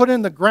trap and you put it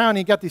in the ground and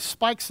you got these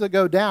spikes that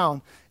go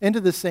down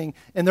into this thing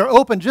and they're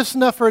open just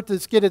enough for it to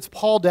get its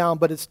paw down,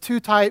 but it's too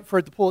tight for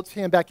it to pull its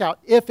hand back out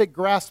if it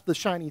grasps the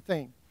shiny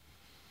thing.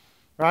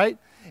 Right?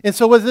 And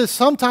so with this,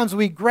 sometimes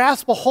we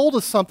grasp a hold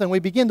of something, we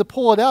begin to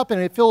pull it up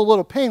and we feel a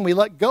little pain, we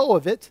let go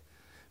of it,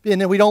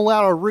 and then we don't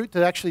allow our root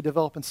to actually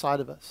develop inside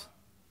of us.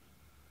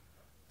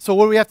 So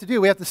what do we have to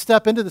do? We have to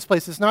step into this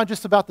place. It's not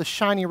just about the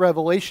shiny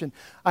revelation.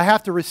 I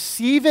have to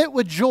receive it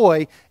with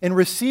joy, and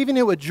receiving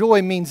it with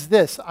joy means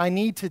this. I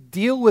need to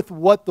deal with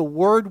what the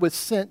Word was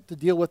sent to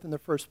deal with in the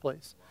first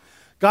place.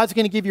 God's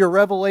going to give you a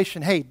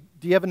revelation. Hey,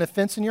 do you have an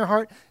offense in your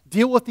heart?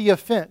 Deal with the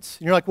offense.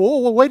 And you're like,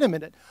 whoa, wait a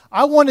minute.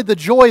 I wanted the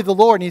joy of the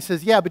Lord. And He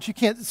says, yeah, but you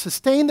can't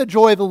sustain the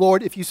joy of the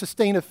Lord if you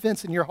sustain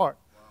offense in your heart.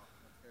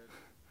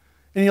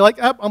 And you're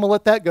like, I'm going to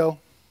let that go.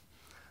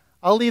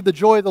 I'll leave the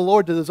joy of the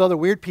Lord to those other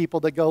weird people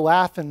that go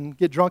laugh and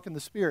get drunk in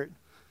the Spirit.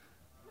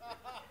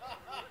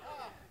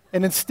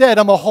 And instead,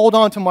 I'm going to hold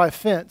on to my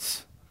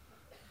offense,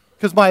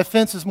 because my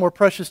offense is more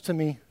precious to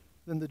me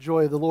than the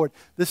joy of the Lord.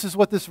 This is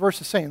what this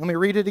verse is saying. Let me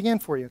read it again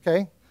for you,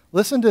 okay?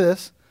 Listen to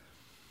this.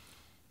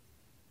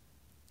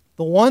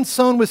 The one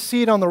sown with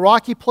seed on the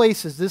rocky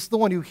places, this is the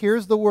one who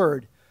hears the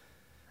word,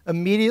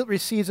 immediately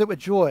receives it with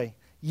joy.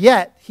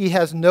 Yet he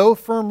has no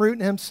firm root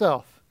in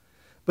himself,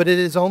 but it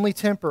is only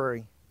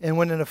temporary. And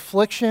when an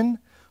affliction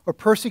or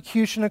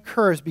persecution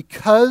occurs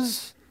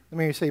because, let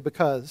me say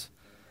because,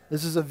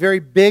 this is a very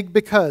big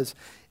because,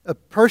 a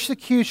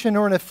persecution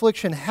or an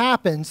affliction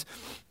happens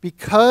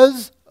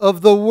because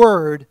of the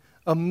word,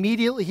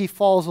 immediately he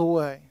falls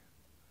away.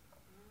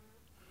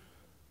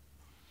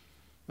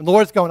 And the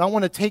Lord's going, I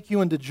want to take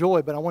you into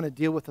joy, but I want to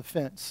deal with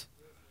offense.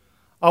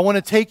 I want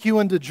to take you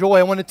into joy.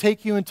 I want to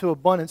take you into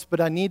abundance,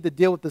 but I need to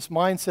deal with this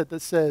mindset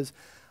that says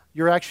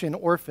you're actually an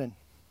orphan.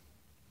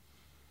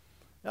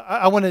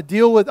 I want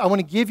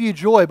to give you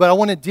joy, but I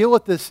want to deal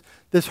with this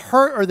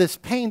hurt or this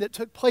pain that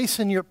took place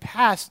in your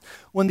past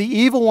when the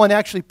evil one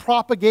actually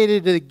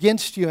propagated it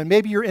against you. And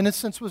maybe your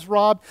innocence was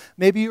robbed,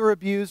 maybe you were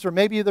abused, or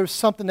maybe there's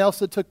something else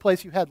that took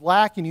place. You had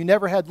lack and you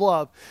never had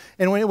love.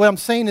 And what I'm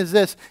saying is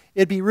this,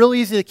 it'd be real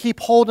easy to keep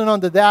holding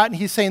on to that. And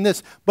he's saying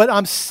this, but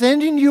I'm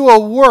sending you a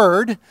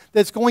word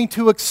that's going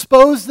to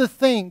expose the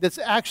thing that's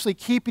actually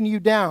keeping you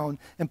down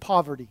in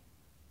poverty.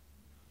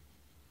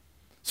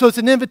 So it's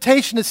an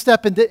invitation to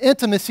step into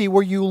intimacy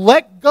where you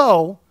let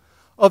go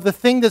of the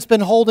thing that's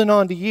been holding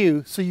on to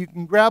you so you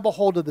can grab a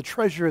hold of the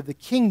treasure of the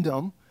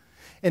kingdom.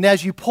 And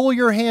as you pull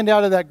your hand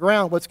out of that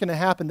ground, what's going to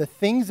happen? The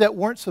things that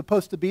weren't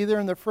supposed to be there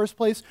in the first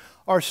place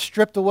are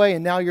stripped away,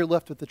 and now you're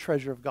left with the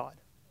treasure of God.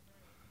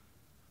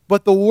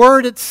 But the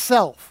word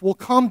itself will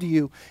come to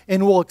you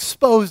and will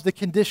expose the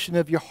condition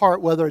of your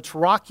heart, whether it's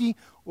rocky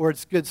or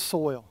it's good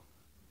soil.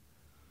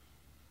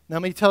 Now,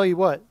 let me tell you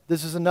what,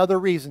 this is another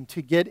reason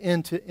to get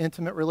into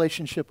intimate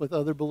relationship with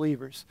other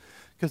believers,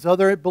 because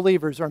other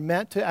believers are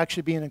meant to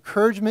actually be an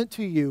encouragement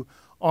to you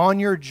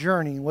on your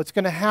journey. And what's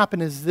going to happen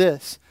is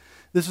this.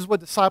 This is what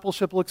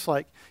discipleship looks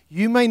like.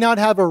 You may not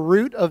have a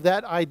root of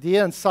that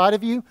idea inside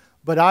of you,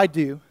 but I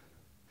do.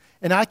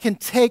 And I can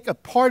take a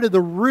part of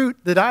the root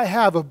that I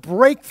have, a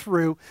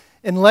breakthrough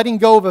in letting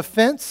go of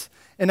offense,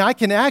 and I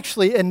can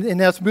actually, and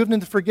that's moving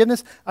into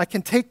forgiveness, I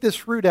can take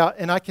this root out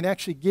and I can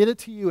actually get it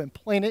to you and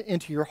plant it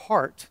into your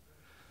heart.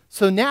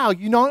 So now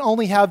you not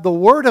only have the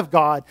Word of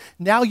God,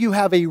 now you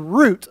have a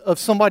root of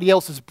somebody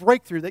else's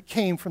breakthrough that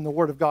came from the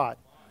Word of God.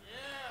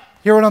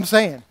 Hear what I'm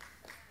saying?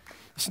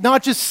 It's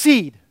not just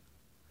seed.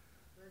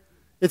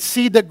 It's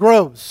seed that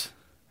grows.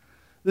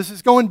 This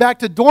is going back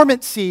to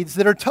dormant seeds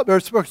that are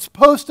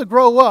supposed to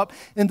grow up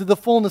into the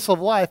fullness of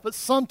life, but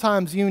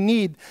sometimes you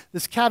need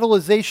this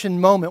catalyzation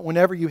moment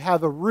whenever you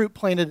have a root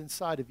planted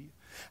inside of you.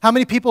 How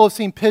many people have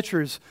seen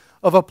pictures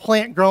of a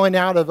plant growing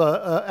out of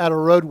a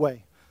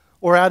roadway?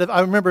 Or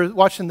I remember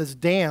watching this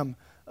dam,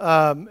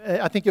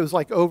 I think it was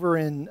like over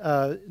in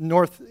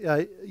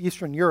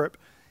northeastern Europe,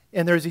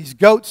 and there's these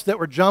goats that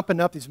were jumping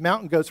up, these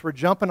mountain goats were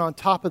jumping on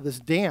top of this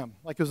dam.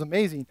 Like, it was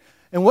amazing.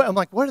 And I'm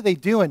like, what are they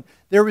doing?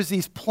 There was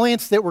these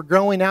plants that were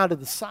growing out of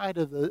the side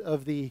of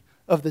the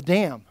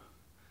dam.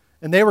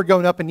 And they were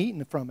going up and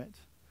eating from it.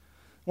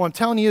 What I'm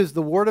telling you is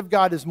the Word of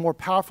God is more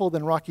powerful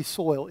than rocky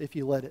soil if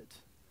you let it.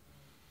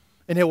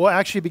 And it will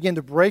actually begin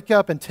to break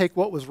up and take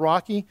what was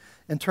rocky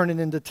and turn it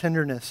into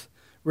tenderness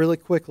really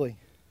quickly.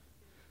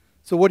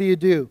 So what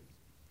do?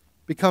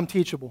 Become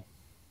teachable.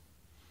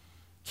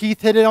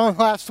 Keith hit it on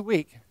last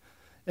week.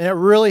 And it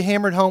really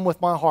hammered home with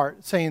my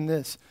heart, saying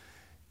this.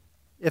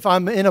 If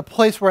I'm in a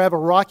place where I have a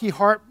rocky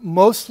heart,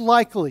 most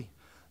likely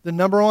the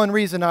number one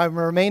reason I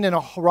remain in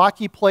a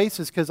rocky place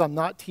is because I'm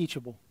not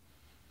teachable.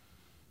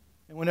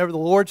 And whenever the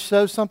Lord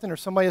shows something or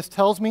somebody else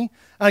tells me,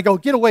 I go,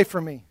 get away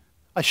from me.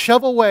 I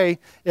shove away.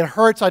 It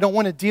hurts. I don't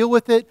want to deal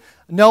with it.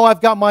 No,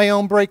 I've got my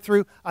own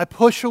breakthrough. I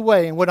push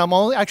away. And what I'm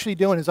actually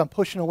doing is I'm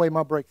pushing away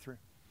my breakthrough.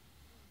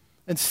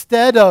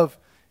 Instead of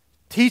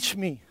teach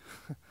me,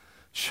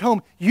 show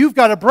me, you've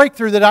got a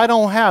breakthrough that I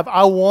don't have.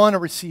 I want to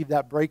receive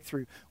that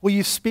breakthrough. Will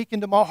you speak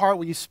into my heart?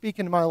 Will you speak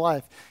into my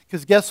life?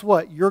 Because guess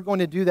what? You're going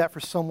to do that for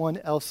someone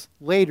else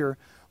later.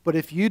 But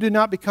if you do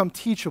not become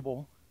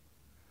teachable,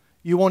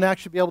 you won't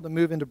actually be able to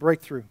move into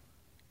breakthrough.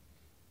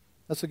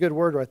 That's a good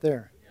word right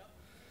there.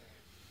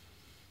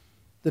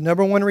 The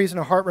number one reason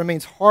a heart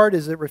remains hard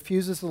is it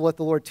refuses to let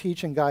the Lord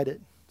teach and guide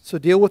it. So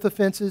deal with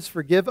offenses,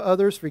 forgive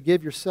others,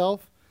 forgive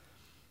yourself,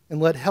 and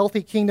let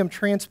healthy kingdom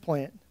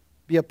transplant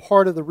be a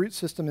part of the root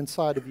system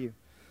inside of you.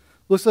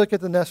 Let's look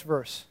at the next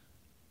verse.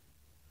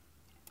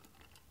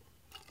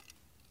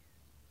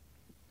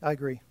 I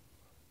agree.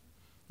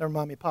 That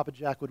reminds me, Papa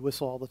Jack would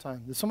whistle all the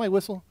time. Did somebody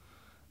whistle?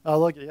 Oh,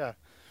 look, yeah.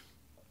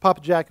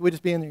 Papa Jack would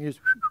just be in there and he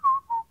just,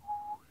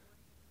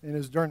 and it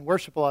was during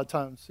worship a lot of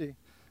times. See,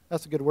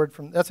 that's a good word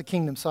that's a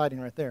kingdom siding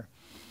right there.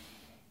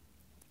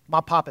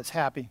 My papa's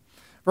happy.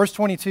 Verse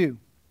 22.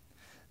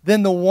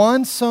 Then the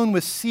one sown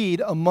with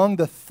seed among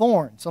the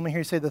thorns. Let me hear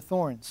you say the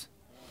thorns.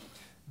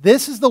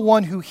 This is the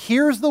one who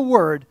hears the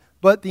word,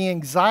 but the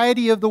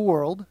anxiety of the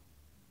world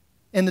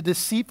and the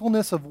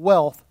deceitfulness of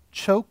wealth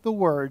choke the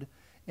word,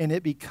 and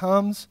it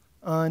becomes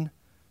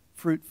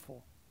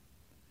unfruitful.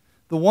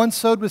 The one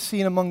sowed with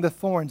seed among the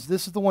thorns.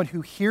 This is the one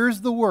who hears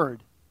the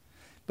word,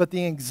 but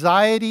the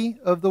anxiety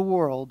of the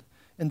world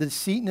and the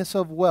deceitfulness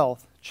of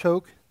wealth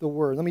choke the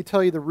word. Let me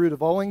tell you the root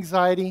of all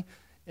anxiety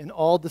and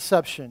all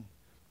deception.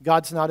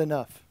 God's not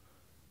enough.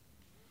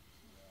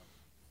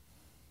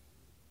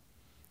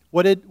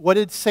 What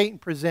did Satan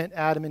present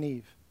Adam and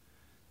Eve?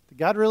 Did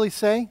God really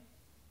say?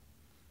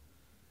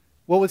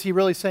 What was he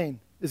really saying?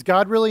 Is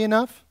God really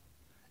enough?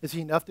 Is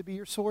he enough to be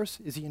your source?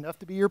 Is he enough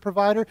to be your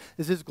provider?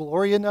 Is his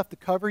glory enough to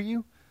cover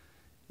you?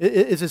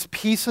 Is his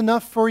peace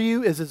enough for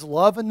you? Is his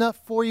love enough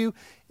for you?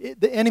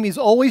 The enemy's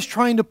always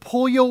trying to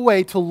pull you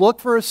away to look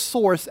for a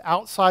source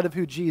outside of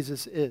who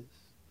Jesus is.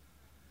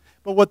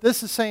 But what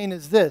this is saying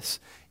is this.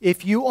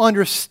 If you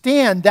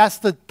understand that's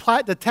the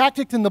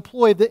tactic and the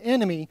ploy of the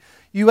enemy,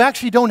 you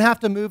actually don't have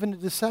to move into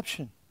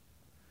deception.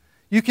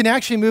 You can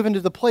actually move into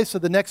the place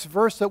of the next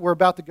verse that we're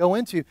about to go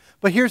into.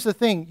 But here's the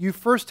thing. You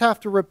first have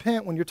to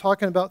repent when you're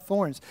talking about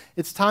thorns.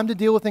 It's time to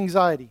deal with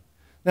anxiety.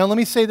 Now, let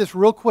me say this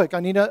real quick.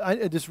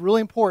 It's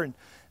really important.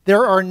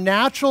 There are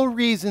natural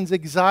reasons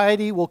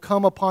anxiety will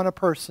come upon a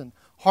person.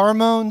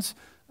 Hormones,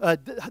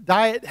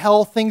 diet,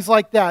 health, things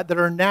like that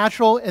are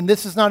natural, and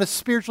this is not a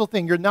spiritual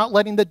thing. You're not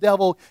letting the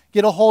devil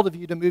get a hold of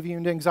you to move you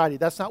into anxiety.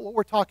 That's not what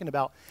we're talking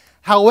about.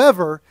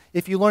 However,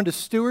 if you learn to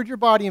steward your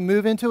body and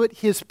move into it,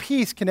 his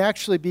peace can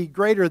actually be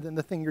greater than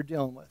the thing you're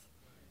dealing with.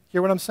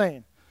 Hear what I'm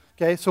saying?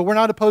 Okay, so we're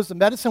not opposed to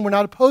medicine. We're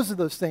not opposed to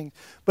those things,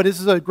 but this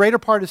is a greater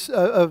part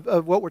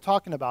of what we're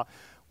talking about.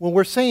 When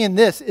we're saying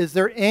this, is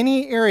there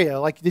any area,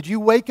 like did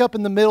you wake up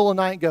in the middle of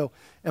the night and go,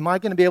 am I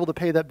going to be able to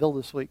pay that bill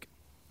this week?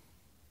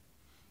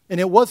 And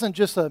it wasn't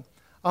just you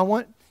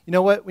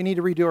know what, we need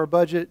to redo our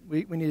budget,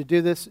 we need to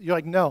do this. You're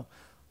like, no.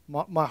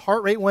 My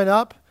heart rate went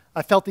up.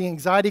 I felt the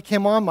anxiety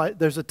came on.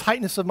 There's a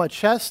tightness of my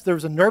chest.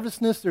 There's a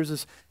nervousness. There's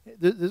this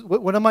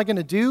what am I going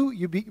to do?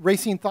 You be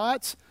racing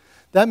thoughts.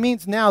 That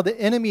means now the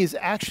enemy is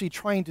actually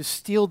trying to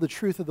steal the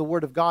truth of the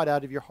Word of God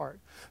out of your heart.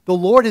 The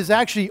Lord has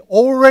actually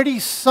already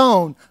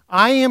sown,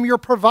 I am your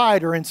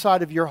provider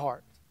inside of your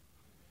heart.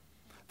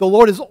 The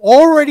Lord has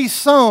already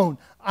sown,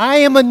 I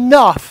am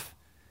enough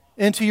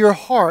into your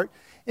heart.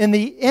 And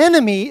the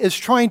enemy is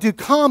trying to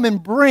come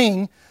and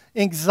bring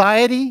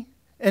anxiety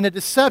and a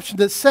deception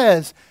that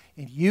says,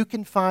 and you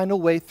can find a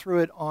way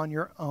through it on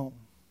your own.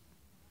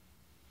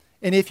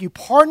 And if you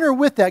partner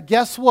with that,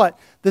 guess what?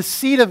 The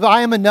seed of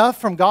I am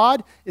enough from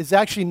God is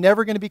actually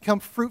never going to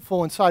become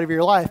fruitful inside of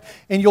your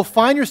life. And you'll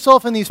find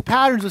yourself in these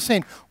patterns of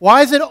saying,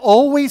 why does it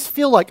always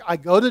feel like I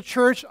go to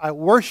church, I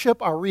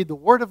worship, I read the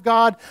Word of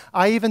God,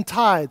 I even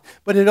tithe,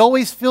 but it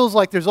always feels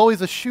like there's always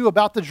a shoe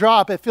about to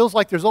drop. It feels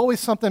like there's always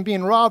something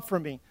being robbed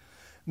from me.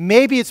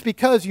 Maybe it's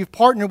because you've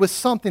partnered with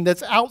something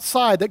that's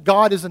outside that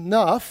God is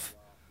enough,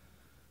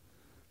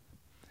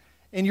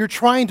 and you're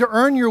trying to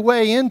earn your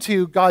way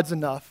into God's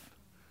enough.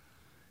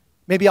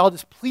 Maybe I'll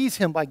just please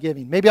Him by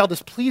giving. Maybe I'll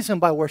just please Him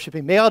by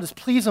worshiping. Maybe I'll just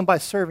please Him by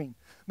serving.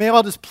 Maybe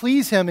I'll just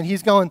please Him, and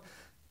He's going,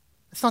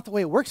 that's not the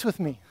way it works with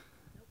me.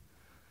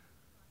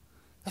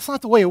 That's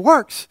not the way it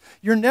works.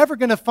 You're never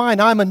going to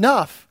find I'm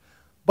enough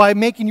by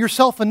making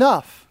yourself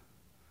enough.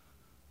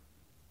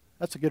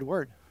 That's a good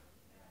word.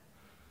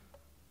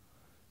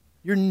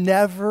 You're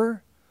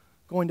never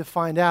going to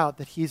find out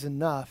that He's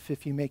enough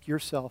if you make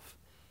yourself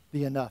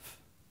the enough.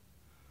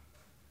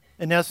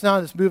 And that's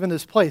not just moving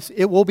this place.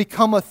 It will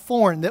become a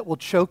thorn that will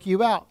choke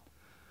you out.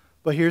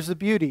 But here's the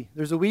beauty.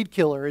 There's a weed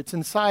killer. It's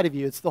inside of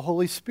you. It's the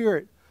Holy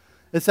Spirit.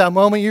 It's that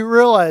moment you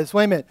realize,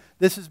 wait a minute,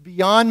 this is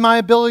beyond my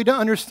ability to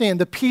understand.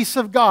 The peace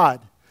of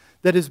God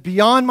that is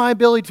beyond my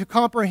ability to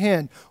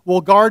comprehend will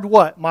guard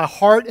what? My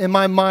heart and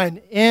my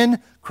mind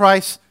in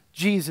Christ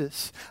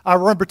Jesus. I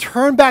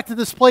return back to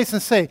this place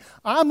and say,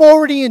 I'm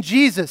already in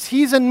Jesus.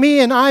 He's in me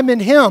and I'm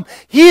in Him.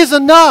 He is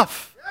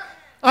enough.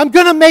 I'm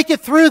going to make it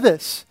through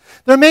this.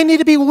 There may need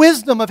to be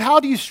wisdom of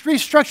how do you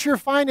restructure your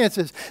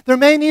finances. There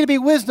may need to be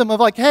wisdom of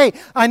like, hey,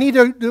 I need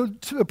to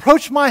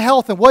approach my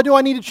health and what do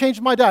I need to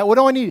change my diet? What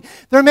do I need?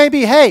 There may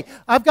be, hey,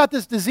 I've got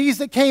this disease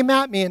that came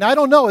at me and I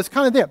don't know, it's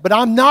kind of there. But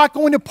I'm not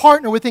going to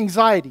partner with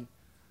anxiety.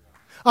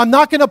 I'm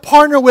not going to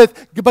partner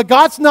with, but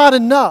God's not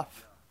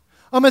enough.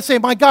 I'm going to say,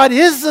 my God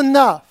is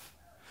enough.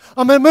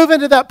 I'm going to move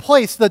into that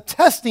place, the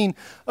testing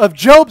of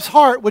Job's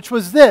heart, which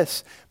was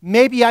this.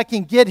 Maybe I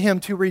can get him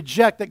to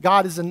reject that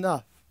God is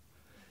enough.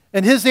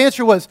 And his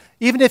answer was,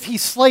 even if he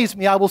slays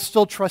me, I will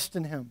still trust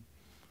in him.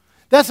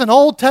 That's an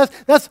old test.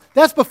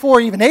 That's before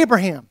even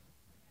Abraham.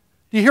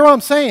 Do you hear what I'm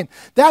saying?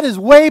 That is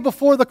way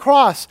before the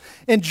cross.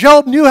 And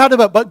Job knew how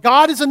to, but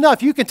God is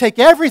enough. You can take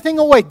everything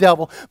away,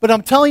 devil. But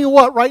I'm telling you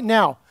what, right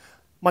now,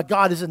 my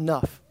God is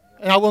enough.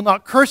 And I will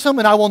not curse him,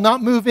 and I will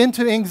not move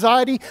into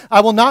anxiety.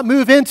 I will not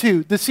move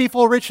into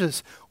deceitful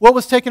riches. What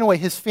was taken away?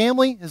 His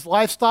family, his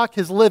livestock,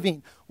 his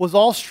living was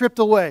all stripped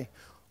away.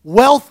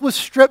 Wealth was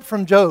stripped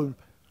from Job.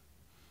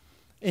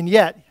 And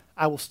yet,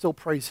 I will still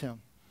praise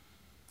him.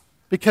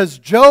 Because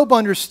Job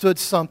understood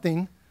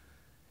something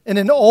in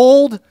an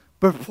old,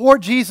 before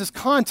Jesus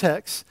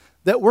context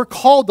that we're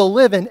called to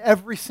live in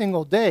every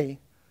single day,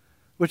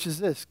 which is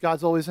this: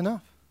 God's always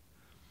enough.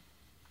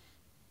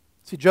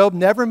 See, Job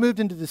never moved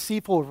into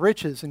deceitful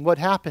riches, and what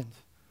happened?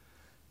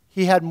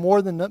 He had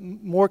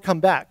more come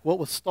back. What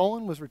was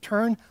stolen was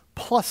returned,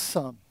 plus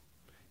some.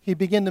 He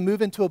began to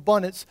move into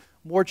abundance.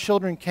 More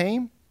children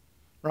came,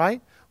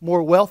 right?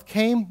 More wealth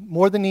came,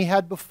 more than he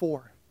had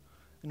before.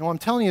 And what I'm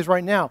telling you is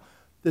right now,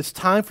 it's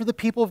time for the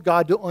people of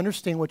God to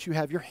understand what you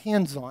have your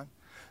hands on.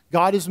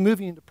 God is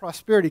moving into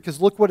prosperity, because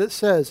look what it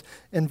says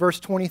in verse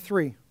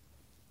 23.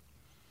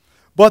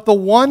 But the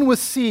one with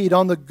seed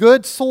on the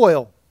good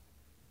soil.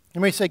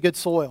 Everybody say good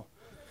soil.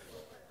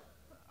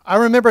 I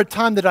remember a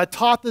time that I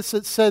taught this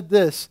that said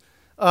this: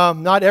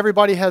 not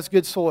everybody has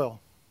good soil.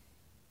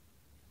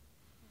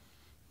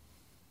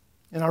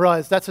 And I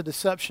realized that's a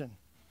deception.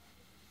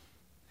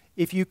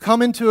 If you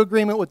come into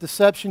agreement with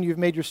deception, you've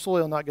made your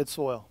soil not good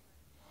soil.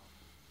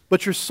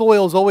 But your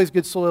soil is always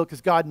good soil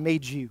because God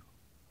made you.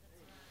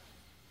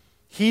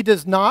 He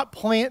does not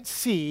plant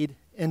seed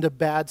into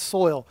bad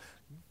soil.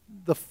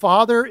 The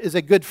Father is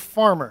a good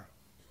farmer.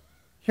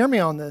 Hear me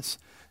on this.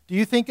 Do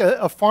you think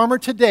a farmer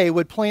today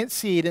would plant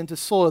seed into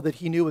soil that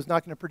he knew was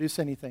not going to produce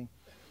anything?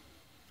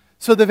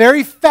 So the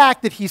very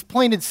fact that he's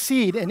planted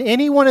seed in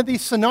any one of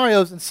these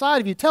scenarios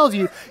inside of you tells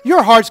you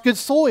your heart's good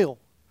soil.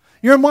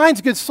 Your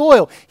mind's good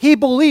soil. He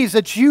believes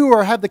that you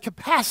have the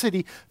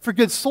capacity for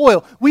good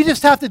soil. We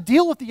just have to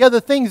deal with the other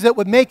things that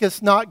would make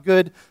us not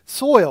good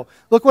soil.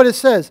 Look what it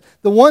says.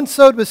 The one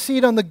sowed with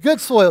seed on the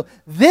good soil.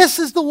 This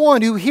is the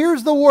one who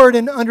hears the word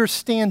and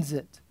understands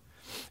it,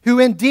 who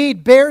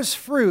indeed bears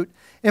fruit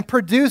and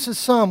produces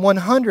some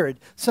 100,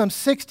 some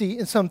 60,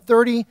 and some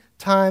 30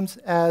 times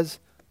as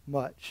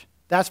much.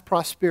 That's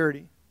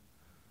prosperity.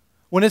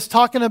 When it's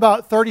talking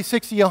about 30,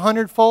 60,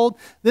 100-fold,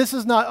 this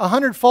is not,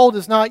 100-fold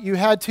is not you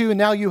had two and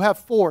now you have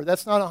four.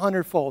 That's not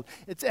 100-fold.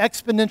 It's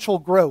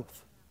exponential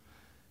growth.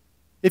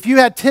 If you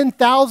had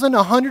 10,000,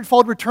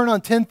 100-fold return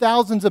on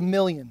 10,000 is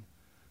 1,000,000.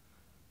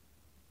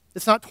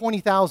 It's not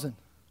 20,000.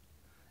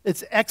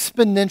 It's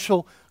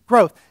exponential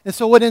growth. And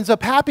so what ends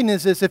up happening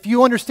is this: if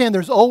you understand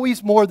there's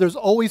always more, there's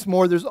always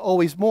more, there's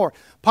always more.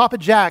 Papa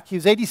Jack, he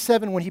was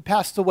 87 when he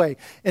passed away.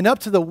 And up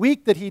to the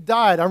week that he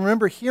died, I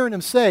remember hearing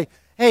him say,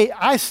 hey,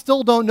 I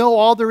still don't know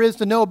all there is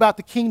to know about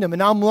the kingdom,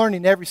 and I'm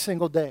learning every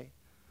single day.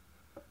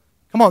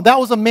 Come on, that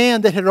was a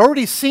man that had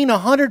already seen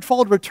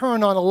 100-fold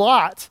return on a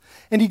lot.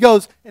 And he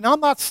goes, and I'm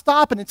not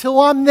stopping until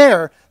I'm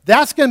there.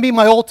 That's going to be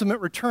my ultimate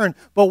return.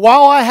 But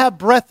while I have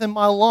breath in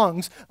my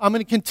lungs, I'm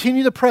going to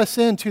continue to press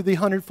into the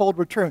 100-fold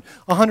return.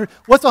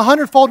 What's a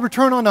 100-fold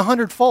return on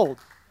 100-fold?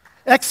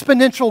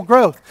 Exponential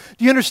growth.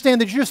 Do you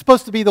understand that you're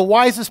supposed to be the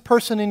wisest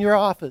person in your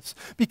office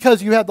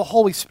because you have the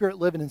Holy Spirit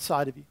living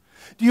inside of you?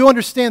 Do you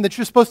understand that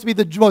you're supposed to be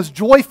the most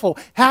joyful,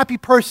 happy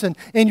person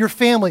in your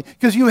family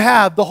because you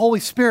have the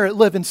Holy Spirit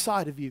live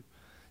inside of you?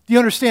 Do you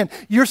understand?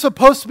 You're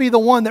supposed to be the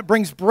one that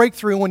brings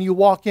breakthrough when you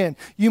walk in.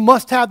 You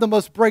must have the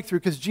most breakthrough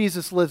because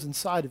Jesus lives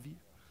inside of you.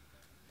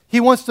 He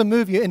wants to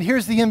move you. And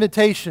here's the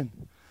invitation.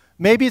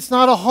 Maybe it's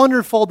not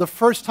 100-fold the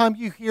first time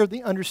you hear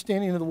the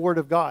understanding of the Word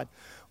of God.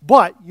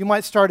 But you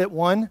might start at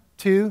 1,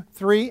 2,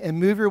 3, and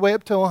move your way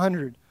up to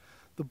 100.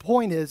 The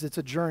point is, it's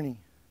a journey.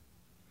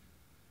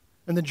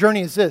 And the journey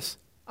is this: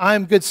 I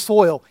am good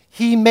soil.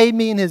 He made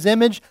me in His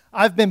image.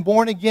 I've been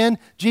born again.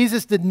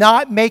 Jesus did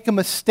not make a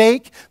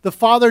mistake. The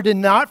Father did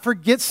not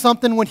forget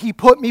something when He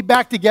put me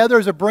back together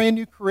as a brand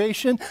new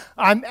creation.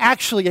 I'm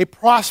actually a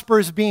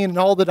prosperous being in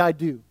all that I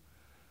do.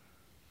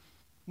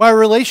 My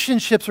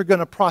relationships are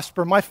going to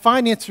prosper. My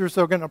finances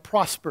are going to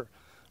prosper.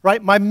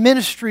 Right? My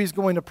ministry is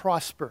going to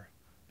prosper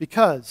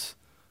because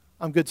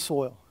I'm good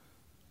soil.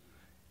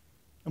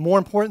 And more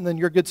important than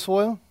your good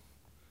soil,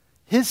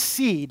 His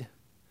seed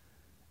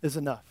is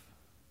enough.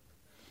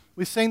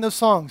 We sang those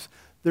songs.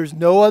 There's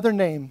no other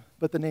name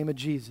but the name of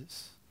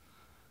Jesus.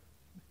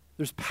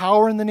 There's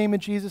power in the name of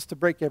Jesus to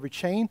break every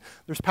chain.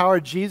 There's power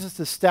in Jesus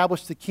to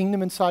establish the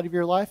kingdom inside of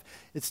your life.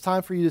 It's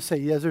time for you to say,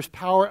 yes, there's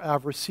power.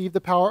 I've received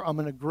the power. I'm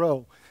going to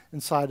grow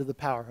inside of the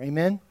power.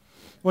 Amen?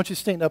 I want you to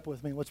stand up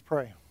with me. Let's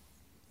pray.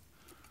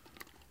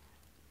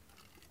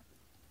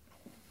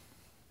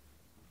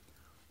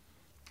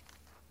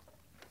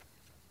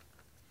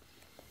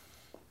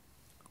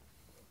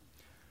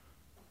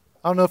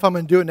 I don't know if I'm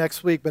going to do it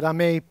next week, but I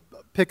may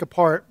pick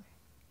apart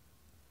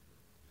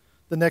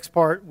the next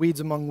part,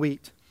 weeds among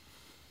wheat.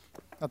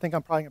 I think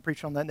I'm probably going to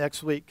preach on that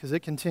next week because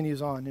it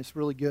continues on. It's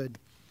really good.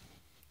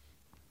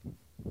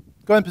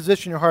 Go ahead and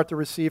position your heart to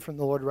receive from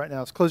the Lord right now.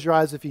 Let's close your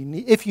eyes if you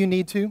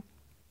need to.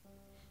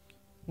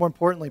 More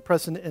importantly,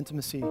 press into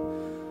intimacy.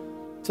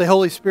 Say,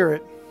 Holy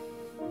Spirit,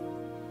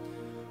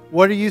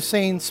 what are you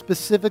saying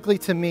specifically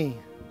to me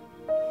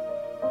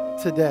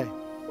today?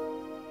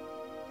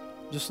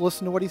 Just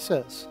listen to what He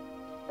says.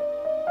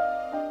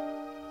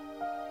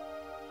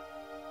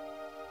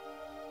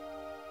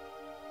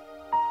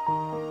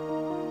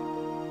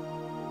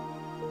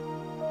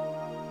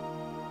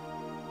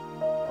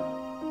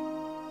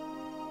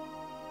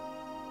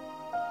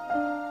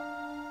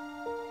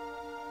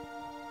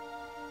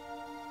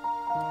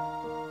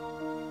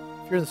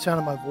 If you're the sound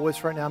of my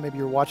voice right now, maybe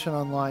you're watching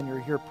online, you're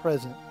here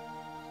present,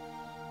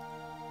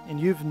 and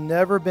you've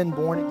never been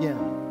born again,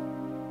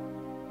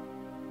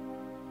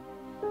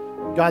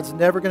 God's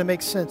never going to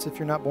make sense if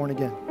you're not born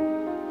again.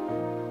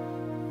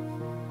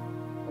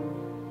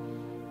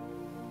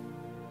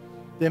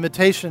 The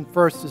invitation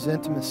first is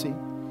intimacy.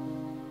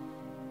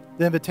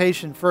 The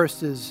invitation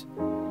first is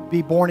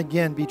be born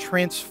again, be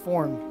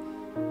transformed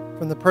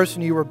from the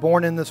person you were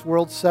born in this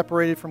world,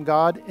 separated from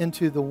God,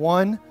 into the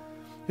one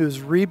who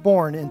is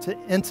reborn into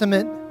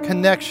intimate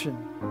connection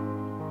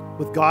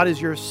with God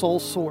as your sole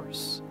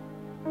source.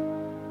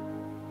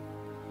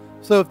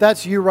 So if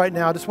that's you right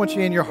now, I just want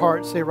you in your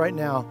heart, say right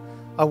now,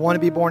 I want to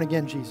be born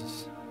again,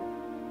 Jesus.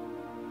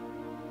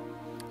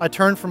 I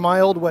turn from my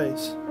old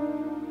ways,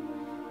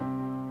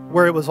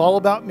 where it was all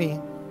about me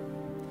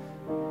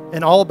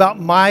and all about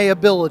my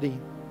ability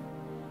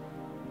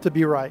to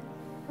be right.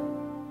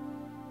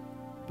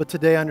 But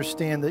today I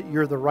understand that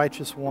you're the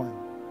righteous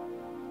one,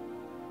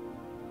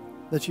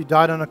 that you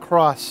died on a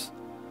cross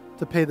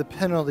to pay the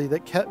penalty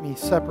that kept me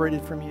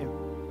separated from you,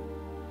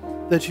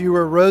 that you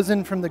were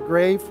risen from the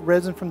grave,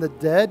 risen from the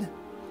dead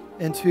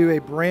into a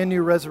brand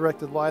new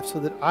resurrected life so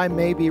that I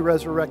may be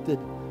resurrected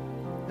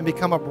and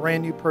become a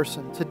brand new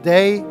person.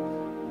 Today,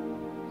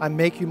 I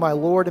make you my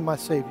Lord and my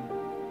Savior.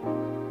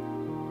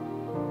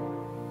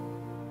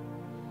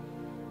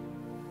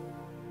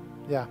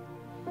 Yeah.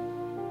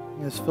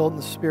 You're just filled in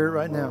the Spirit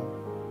right now.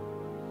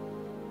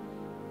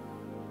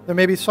 There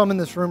may be some in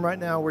this room right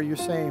now where you're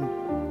saying,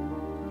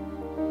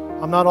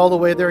 I'm not all the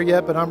way there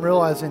yet, but I'm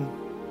realizing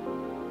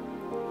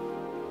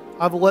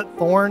I've let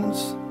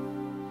thorns,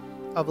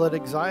 I've let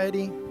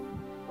anxiety,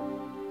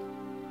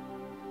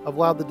 I've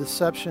allowed the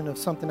deception of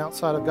something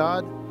outside of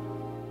God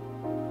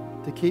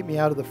to keep me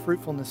out of the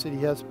fruitfulness that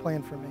He has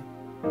planned for me.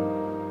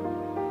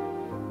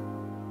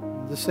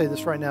 I'll just say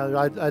this right now.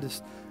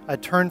 I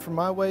turn from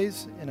my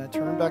ways and I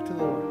turn back to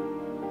the Lord.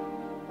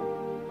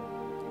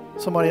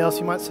 Somebody else,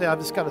 you might say, I've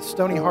just got a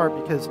stony heart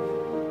because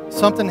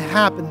something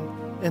happened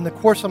in the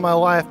course of my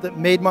life that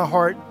made my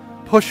heart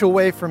push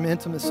away from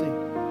intimacy.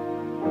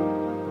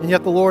 And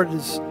yet the Lord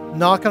is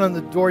knocking on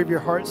the door of your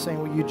heart saying,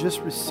 will you just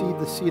receive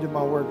the seed of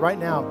my word? Right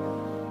now,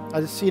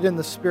 I just see it in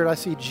the Spirit. I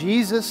see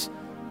Jesus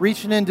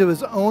reaching into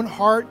His own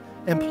heart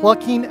and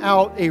plucking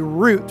out a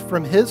root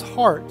from His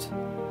heart.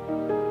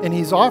 And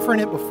He's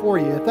offering it before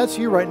you. If that's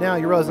you right now,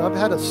 you realize I've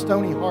had a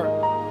stony heart.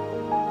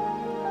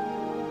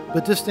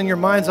 But just in your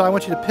mind's eye, I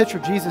want you to picture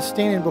Jesus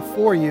standing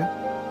before you.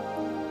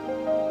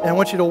 And I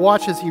want you to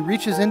watch as He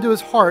reaches into His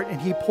heart and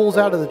He pulls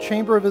out of the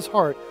chamber of His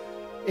heart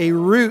a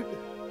root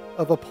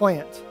of a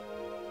plant.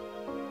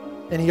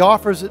 And He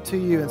offers it to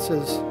you and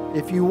says,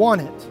 if you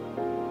want it,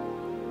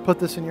 put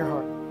this in your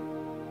heart.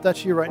 If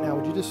that's you right now,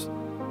 would you just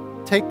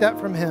take that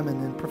from Him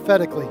and then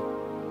prophetically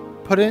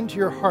put it into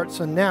your heart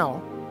so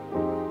now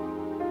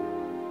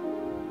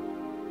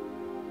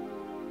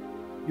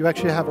you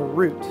actually have a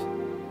root,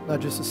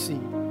 not just a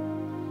seed.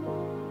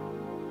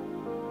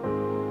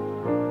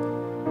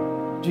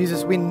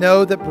 Jesus, we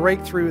know that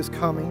breakthrough is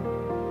coming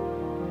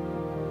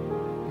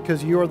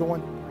because you are the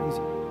one who brings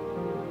it.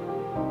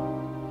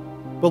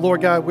 But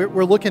Lord God,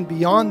 we're looking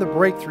beyond the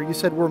breakthrough. You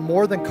said we're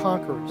more than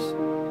conquerors,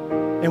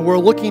 and we're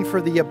looking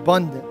for the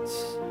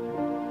abundance.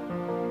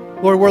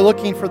 Lord, we're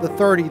looking for the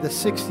 30, the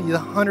 60, the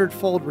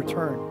 100-fold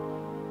return.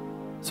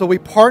 So we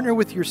partner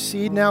with your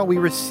seed now. We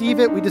receive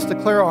it. We just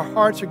declare our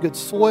hearts are good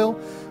soil.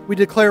 We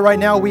declare right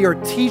now we are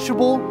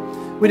teachable.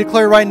 We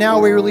declare right now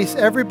we release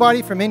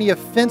everybody from any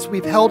offense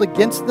we've held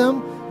against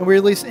them, and we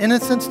release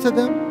innocence to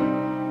them.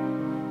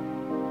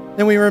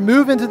 And we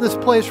move into this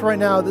place right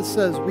now that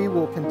says we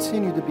will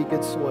continue to be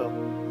good soil,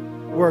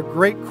 where a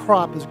great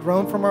crop has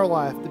grown from our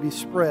life to be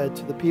spread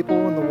to the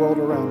people in the world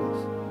around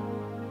us.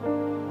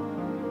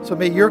 So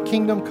may your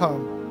kingdom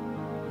come.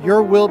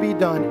 Your will be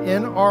done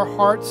in our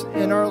hearts,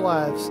 in our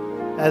lives,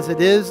 as it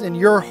is in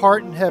your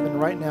heart in heaven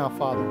right now,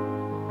 Father.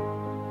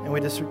 And we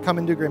just come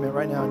into agreement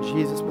right now in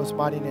Jesus' most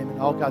mighty name, and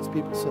all God's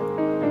people say,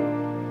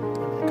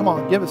 amen. Come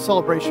on, give a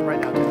celebration right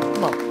now, Tim.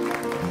 Come on.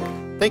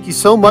 Thank you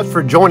so much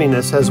for joining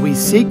us as we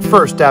seek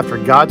first after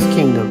God's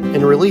kingdom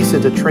and release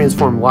it to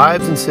transform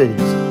lives and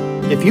cities.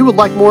 If you would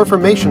like more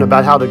information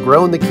about how to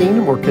grow in the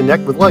kingdom or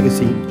connect with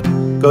Legacy,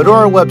 go to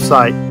our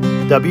website,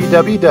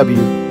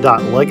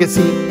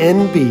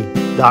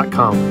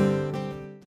 www.legacynb.com.